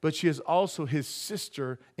 but she is also his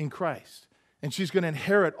sister in Christ. And she's going to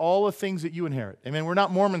inherit all the things that you inherit. Amen. We're not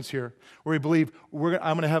Mormons here where we believe I'm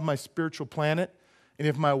going to have my spiritual planet. And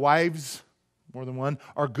if my wives, more than one,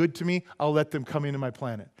 are good to me, I'll let them come into my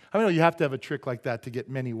planet. I mean, you have to have a trick like that to get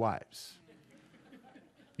many wives.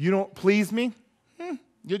 You don't please me,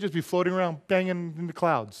 you'll just be floating around banging in the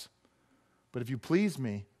clouds. But if you please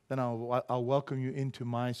me, then I'll welcome you into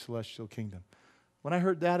my celestial kingdom. When I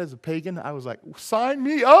heard that as a pagan, I was like, sign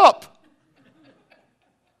me up.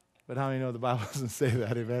 But how many know the Bible doesn't say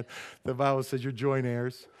that, amen? The Bible says you're joint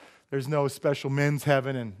heirs. There's no special men's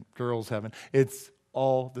heaven and girls' heaven. It's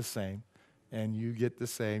all the same. And you get the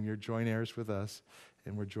same. You're joint heirs with us,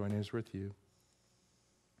 and we're joint heirs with you.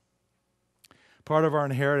 Part of our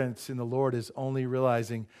inheritance in the Lord is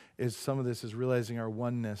some of this is realizing our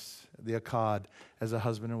oneness, the akkad, as a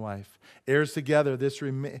husband and wife. Heirs together, this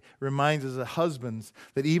reminds us as husbands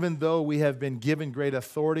that even though we have been given great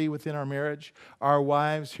authority within our marriage, our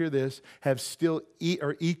wives, hear this,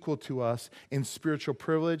 are equal to us in spiritual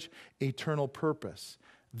privilege, eternal purpose.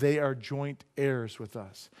 They are joint heirs with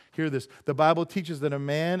us. Hear this. The Bible teaches that a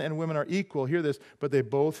man and women are equal, hear this, but they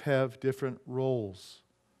both have different roles.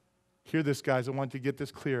 Hear this, guys. I want you to get this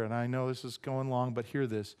clear, and I know this is going long, but hear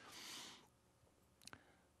this.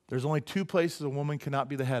 There's only two places a woman cannot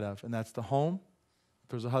be the head of, and that's the home, if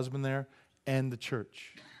there's a husband there, and the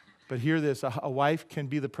church. But hear this. A wife can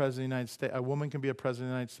be the president of the United States. A woman can be a president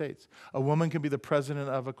of the United States. A woman can be the president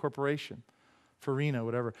of a corporation, Farina,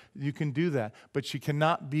 whatever. You can do that. But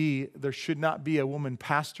there should not be a woman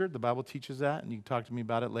pastor. The Bible teaches that, and you can talk to me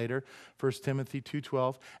about it later. 1 Timothy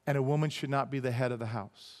 2:12. And a woman should not be the head of the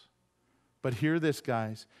house. But hear this,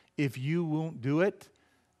 guys. If you won't do it,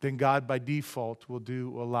 then God by default will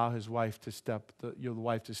allow his wife to step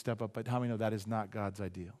up. But how many know that is not God's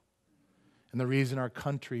ideal? And the reason our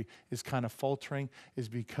country is kind of faltering is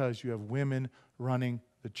because you have women running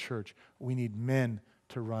the church. We need men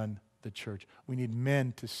to run the church. We need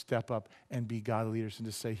men to step up and be God leaders and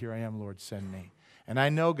to say, here I am, Lord, send me. And I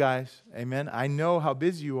know, guys, amen, I know how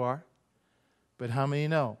busy you are, but how many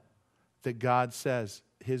know that God says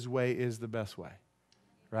his way is the best way,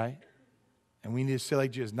 right? And we need to say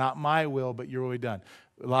like Jesus, not my will, but your will be done.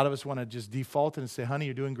 A lot of us want to just default and say, honey,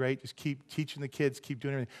 you're doing great. Just keep teaching the kids, keep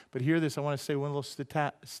doing everything. But hear this, I want to say one little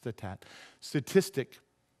statistic,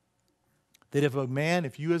 that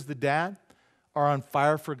if you as the dad are on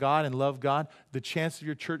fire for God and love God, the chance of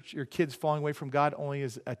your kids falling away from God only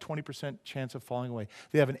is a 20% chance of falling away.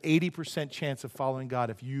 They have an 80% chance of following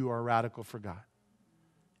God if you are radical for God.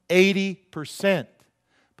 80%.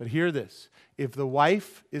 But hear this. If the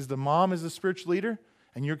mom is the spiritual leader,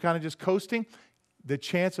 and you're kind of just coasting, the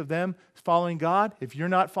chance of them following God, if you're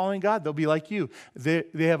not following God, they'll be like you. They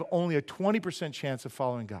have only a 20% chance of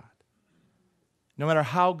following God. No matter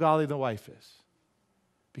how godly the wife is.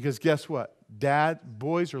 Because guess what?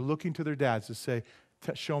 Boys are looking to their dads to say,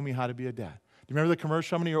 show me how to be a dad. Do you remember the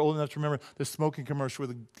commercial? How many are old enough to remember the smoking commercial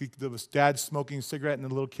where the dad smoking a cigarette and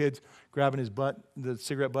the little kids grabbing his butt, the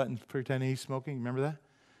cigarette butt, and pretending he's smoking? Remember that?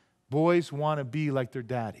 Boys want to be like their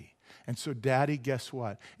daddy. And so, daddy, guess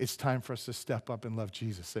what? It's time for us to step up and love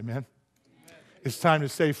Jesus. Amen? Amen. It's time to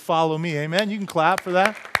say, follow me. Amen? You can clap for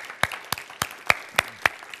that.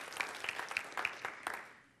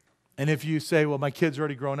 And if you say, well, my kid's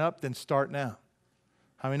already grown up, then start now.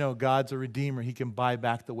 How many know God's a redeemer? He can buy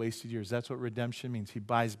back the wasted years. That's what redemption means. He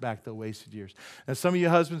buys back the wasted years. Now, some of you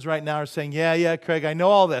husbands right now are saying, yeah, Craig, I know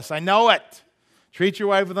all this. I know it. Treat your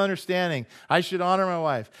wife with understanding. I should honor my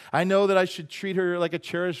wife. I know that I should treat her like a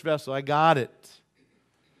cherished vessel. I got it.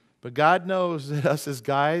 But God knows that us as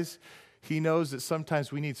guys, he knows that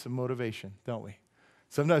sometimes we need some motivation, don't we?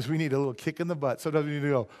 Sometimes we need a little kick in the butt. Sometimes we need to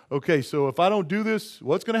go, okay, so if I don't do this,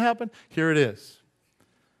 what's going to happen? Here it is.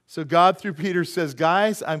 So God, through Peter, says,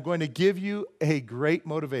 guys, I'm going to give you a great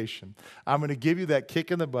motivation. I'm going to give you that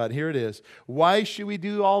kick in the butt. Here it is. Why should we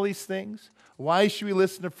do all these things? Why should we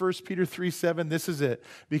listen to 1 Peter 3:7? This is it.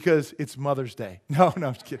 Because it's Mother's Day. No,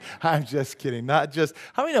 I'm just kidding. I'm just kidding. Not just.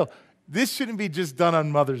 How many know this shouldn't be just done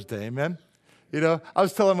on Mother's Day, amen? You know, I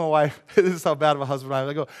was telling my wife, this is how bad of a husband I am.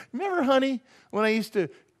 I go, remember, honey, when I used to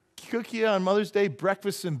cook you on Mother's Day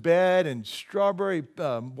breakfast in bed and strawberry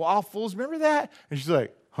waffles. Remember that? And she's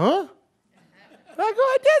like, huh?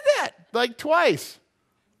 I did that like twice.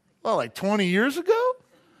 Well, like 20 years ago?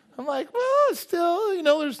 I'm like, well, it's still,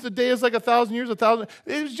 there's the day is like 1,000 years, 1,000.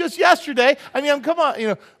 It was just yesterday. I mean, come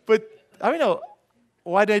on, But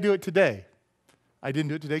why did I do it today? I didn't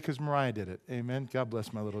do it today because Mariah did it. Amen. God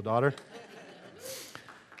bless my little daughter.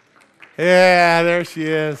 Yeah, there she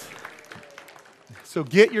is. So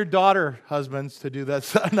get your daughter, husbands, to do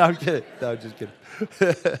that. No, I'm kidding. No, I'm just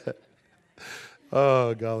kidding.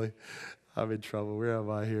 Oh, golly. I'm in trouble. Where am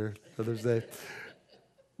I here? Mother's Day.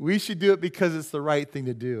 We should do it because it's the right thing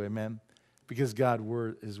to do. Amen. Because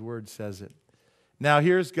His word says it. Now,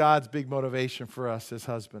 here's God's big motivation for us as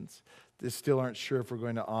husbands. They still aren't sure if we're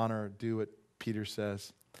going to honor or do what Peter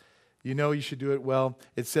says. You should do it well.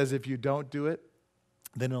 It says if you don't do it,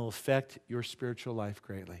 then it'll affect your spiritual life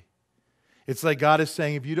greatly. It's like God is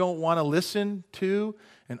saying, if you don't want to listen to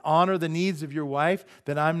and honor the needs of your wife,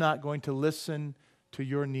 then I'm not going to listen to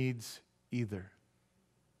your needs either.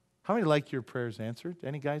 How many like your prayers answered?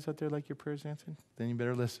 Any guys out there like your prayers answered? Then you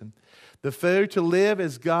better listen. The failure to live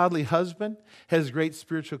as godly husband has great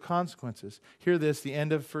spiritual consequences. Hear this, the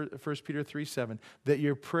end of 1 Peter 3:7, that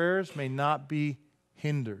your prayers may not be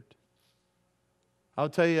hindered. I'll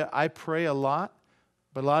tell you, I pray a lot,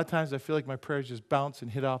 but a lot of times I feel like my prayers just bounce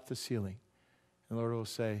and hit off the ceiling. And the Lord will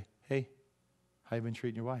say, hey, how you been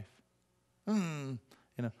treating your wife?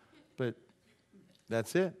 But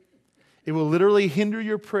that's it. It will literally hinder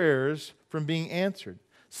your prayers from being answered.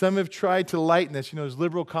 Some have tried to lighten this, as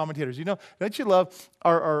liberal commentators. Don't you love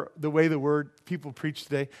the way the word people preach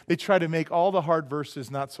today? They try to make all the hard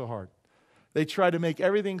verses not so hard. They try to make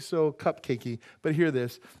everything so cupcakey. But hear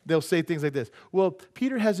this. They'll say things like this. Well,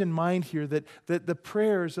 Peter has in mind here that the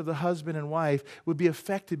prayers of the husband and wife would be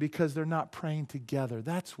affected because they're not praying together.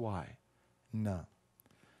 That's why. No.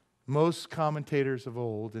 Most commentators of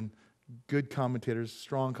old, and good commentators,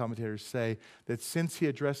 strong commentators, say that since he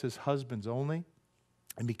addresses husbands only,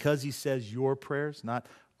 and because he says your prayers, not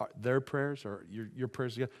their prayers or your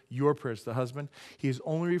prayers together, your prayers to the husband, he is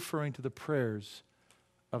only referring to the prayers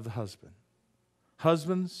of the husband.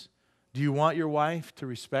 Husbands, do you want your wife to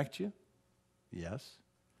respect you? Yes.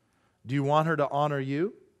 Do you want her to honor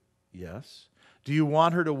you? Yes. Do you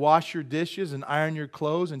want her to wash your dishes and iron your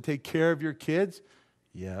clothes and take care of your kids?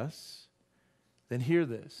 Yes. Then hear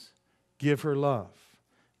this. Give her love.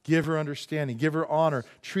 Give her understanding. Give her honor.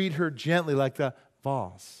 Treat her gently like the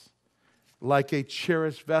vase, like a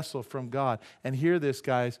cherished vessel from God. And hear this,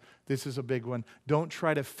 guys. This is a big one. Don't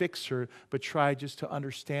try to fix her, but try just to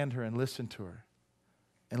understand her and listen to her.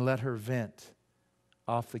 And let her vent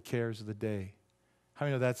off the cares of the day. How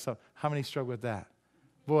many know that's so? How many struggle with that?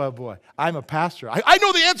 Boy, oh boy. I'm a pastor. I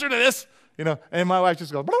know the answer to this. And my wife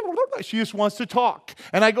just goes, blah, blah, blah. She just wants to talk.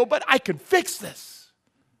 And I go, but I can fix this.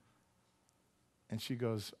 And she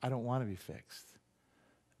goes, I don't want to be fixed.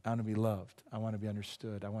 I want to be loved. I want to be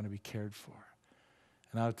understood. I want to be cared for.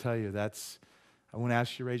 And I'll tell you, I won't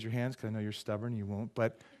ask you to raise your hands because I know you're stubborn. You won't.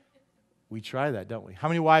 But we try that, don't we? How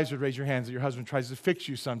many wives would raise your hands that your husband tries to fix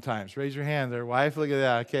you sometimes? Raise your hand there, wife. Look at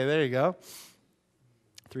that. Okay, there you go.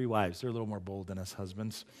 3 wives. They're a little more bold than us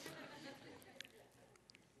husbands.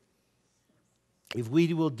 If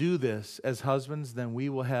we will do this as husbands, then we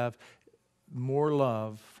will have more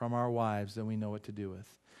love from our wives than we know what to do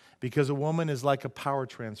with. Because a woman is like a power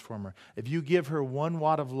transformer. If you give her 1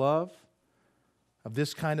 watt of love, of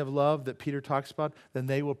this kind of love that Peter talks about, then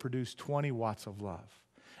they will produce 20 watts of love.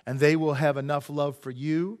 And they will have enough love for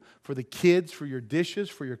you, for the kids, for your dishes,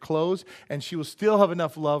 for your clothes, and she will still have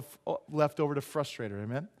enough love left over to frustrate her.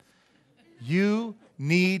 Amen? You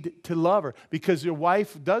need to love her because your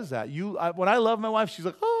wife does that. When I love my wife, she's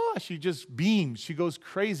like, oh, she just beams. She goes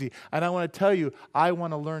crazy. And I want to tell you, I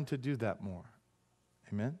want to learn to do that more.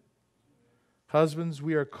 Amen? Husbands,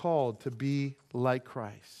 we are called to be like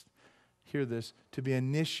Christ. Hear this, to be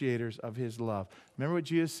initiators of His love. Remember what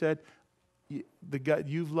Jesus said?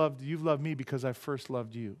 You've loved me because I first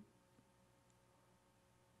loved you.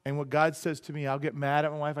 And what God says to me, I'll get mad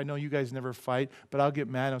at my wife. I know you guys never fight, but I'll get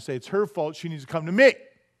mad and I'll say, it's her fault. She needs to come to me. And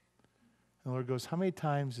the Lord goes, how many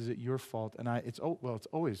times is it your fault? And it's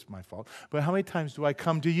always my fault. But how many times do I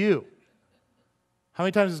come to you? How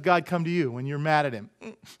many times does God come to you when you're mad at Him?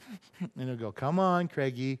 And He'll go, come on,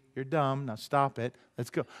 Craigie, you're dumb. Now stop it. Let's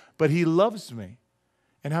go. But He loves me.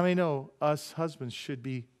 And how many know us husbands should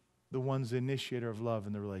be the one's the initiator of love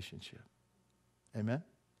in the relationship? Amen?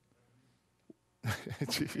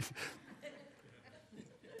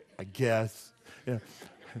 I guess. Yeah.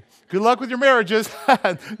 Good luck with your marriages.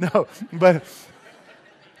 No, but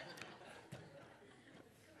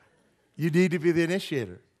You need to be the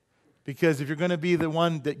initiator. Because if you're going to be the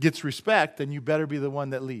one that gets respect, then you better be the one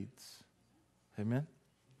that leads. Amen?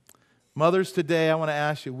 Mothers today, I want to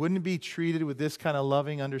ask you, wouldn't it be treated with this kind of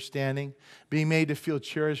loving understanding, being made to feel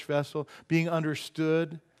cherished vessel, being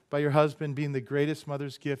understood by your husband, being the greatest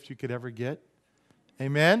mother's gift you could ever get?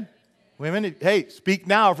 Amen? Women, hey, speak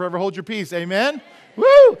now, forever hold your peace. Amen?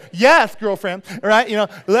 Woo! Yes, girlfriend. All right,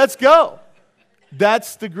 let's go.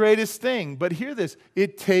 That's the greatest thing. But hear this,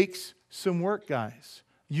 it takes some work, guys.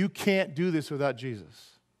 You can't do this without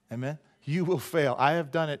Jesus. Amen? You will fail. I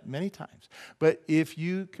have done it many times. But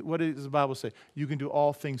what does the Bible say? You can do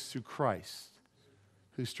all things through Christ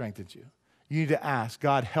who strengthens you. You need to ask,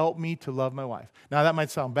 God, help me to love my wife. Now, that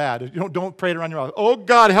might sound bad. Don't pray it around your mouth. Oh,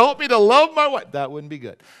 God, help me to love my wife. That wouldn't be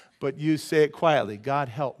good. But you say it quietly. God,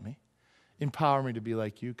 help me. Empower me to be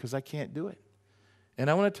like you because I can't do it. And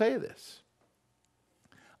I want to tell you this.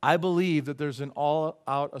 I believe that there's an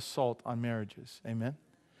all-out assault on marriages. Amen?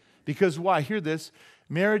 Because why? Hear this.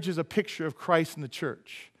 Marriage is a picture of Christ and the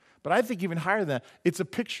church. But I think even higher than that, it's a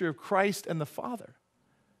picture of Christ and the Father.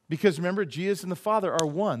 Because remember, Jesus and the Father are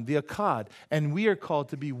one, the Akkad. And we are called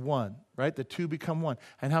to be one, right? The two become one.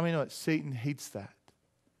 And how many know it? Satan hates that.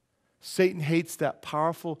 Satan hates that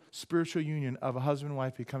powerful spiritual union of a husband and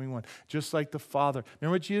wife becoming one. Just like the Father.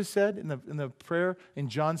 Remember what Jesus said in the prayer in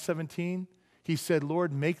John 17? He said,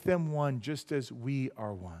 Lord, make them one just as we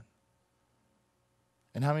are one.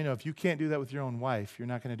 And how many know if you can't do that with your own wife, you're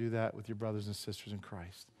not going to do that with your brothers and sisters in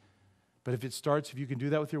Christ? But if you can do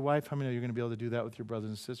that with your wife, how many know you're going to be able to do that with your brothers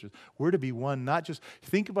and sisters? We're to be one, not just,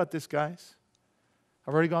 think about this, guys.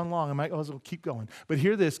 I've already gone long. I might as well keep going. But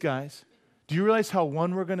hear this, guys. Do you realize how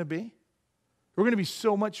one we're going to be? We're going to be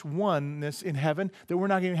so much oneness in heaven that we're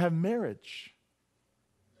not going to have marriage.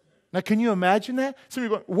 Now, can you imagine that? Some of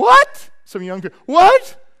you are going, what? Some young people,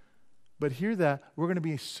 what? But hear that, we're going to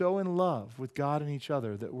be so in love with God and each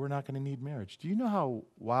other that we're not going to need marriage. Do you know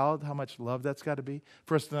how much love that's got to be?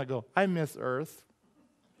 For us to not go, I miss earth.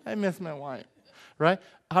 I miss my wife. Right?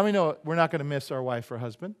 How many know we're not going to miss our wife or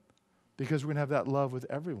husband? Because we're going to have that love with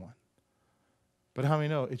everyone. But how many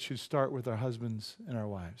know it should start with our husbands and our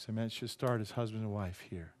wives? Amen? It should start as husband and wife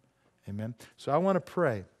here. Amen? So I want to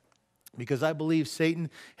pray because I believe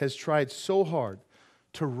Satan has tried so hard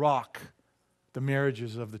to rock the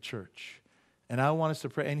marriages of the church. And I want us to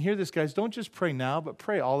pray. And hear this, guys. Don't just pray now, but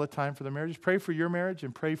pray all the time for the marriages. Pray for your marriage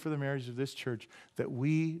and pray for the marriage of this church that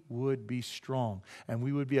we would be strong and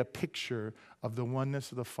we would be a picture of the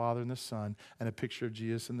oneness of the Father and the Son and a picture of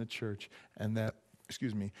Jesus and the church, and that,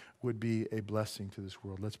 would be a blessing to this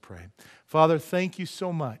world. Let's pray. Father, thank you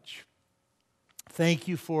so much. Thank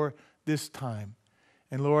you for this time.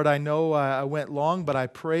 And Lord, I know I went long, but I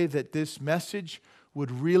pray that this message would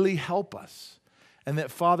really help us. And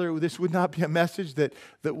that, Father, this would not be a message that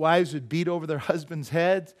wives would beat over their husbands'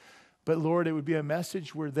 heads, but Lord, it would be a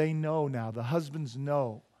message where they know now, the husbands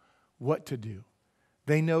know what to do.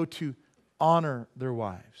 They know to honor their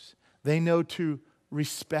wives. They know to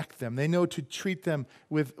respect them. They know to treat them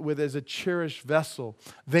with as a cherished vessel.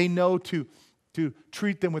 They know to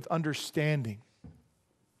treat them with understanding.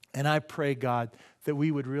 And I pray, God, that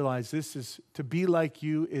we would realize to be like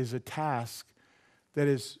you is a task that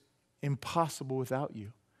is impossible without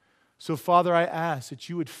you. So, Father, I ask that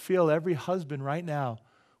you would fill every husband right now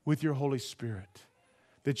with your Holy Spirit,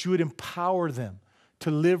 that you would empower them to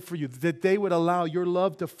live for you, that they would allow your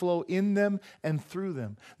love to flow in them and through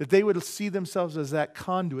them, that they would see themselves as that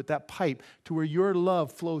conduit, that pipe, to where your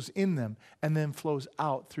love flows in them and then flows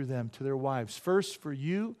out through them to their wives. First for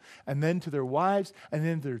you, and then to their wives, and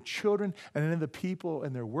then to their children, and then the people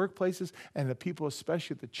in their workplaces, and the people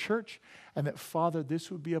especially at the church. And that, Father, this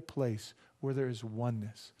would be a place where there is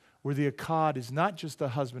oneness, where the Akkad is not just a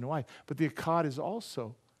husband and wife, but the Akkad is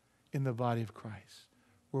also in the body of Christ,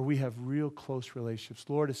 where we have real close relationships.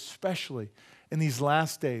 Lord, especially in these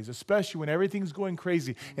last days, especially when everything's going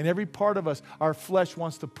crazy and every part of us, our flesh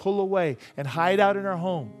wants to pull away and hide out in our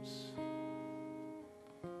homes.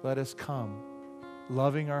 Let us come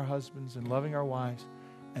loving our husbands and loving our wives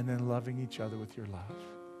and then loving each other with your love.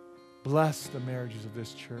 Bless the marriages of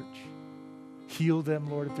this church. Heal them,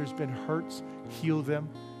 Lord. If there's been hurts, heal them.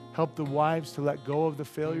 Help the wives to let go of the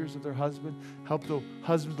failures of their husband. Help the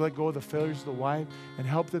husbands to let go of the failures of the wife. And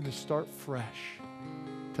help them to start fresh,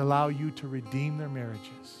 to allow you to redeem their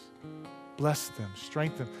marriages. Bless them,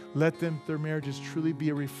 strengthen them. Let their marriages truly be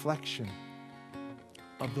a reflection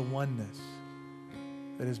of the oneness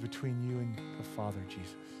that is between you and the Father,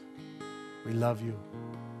 Jesus. We love you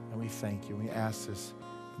and we thank you. We ask this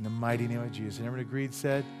in the mighty name of Jesus. And everyone agreed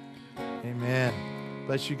said, amen.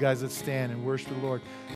 Bless you guys. Let's stand and worship the Lord.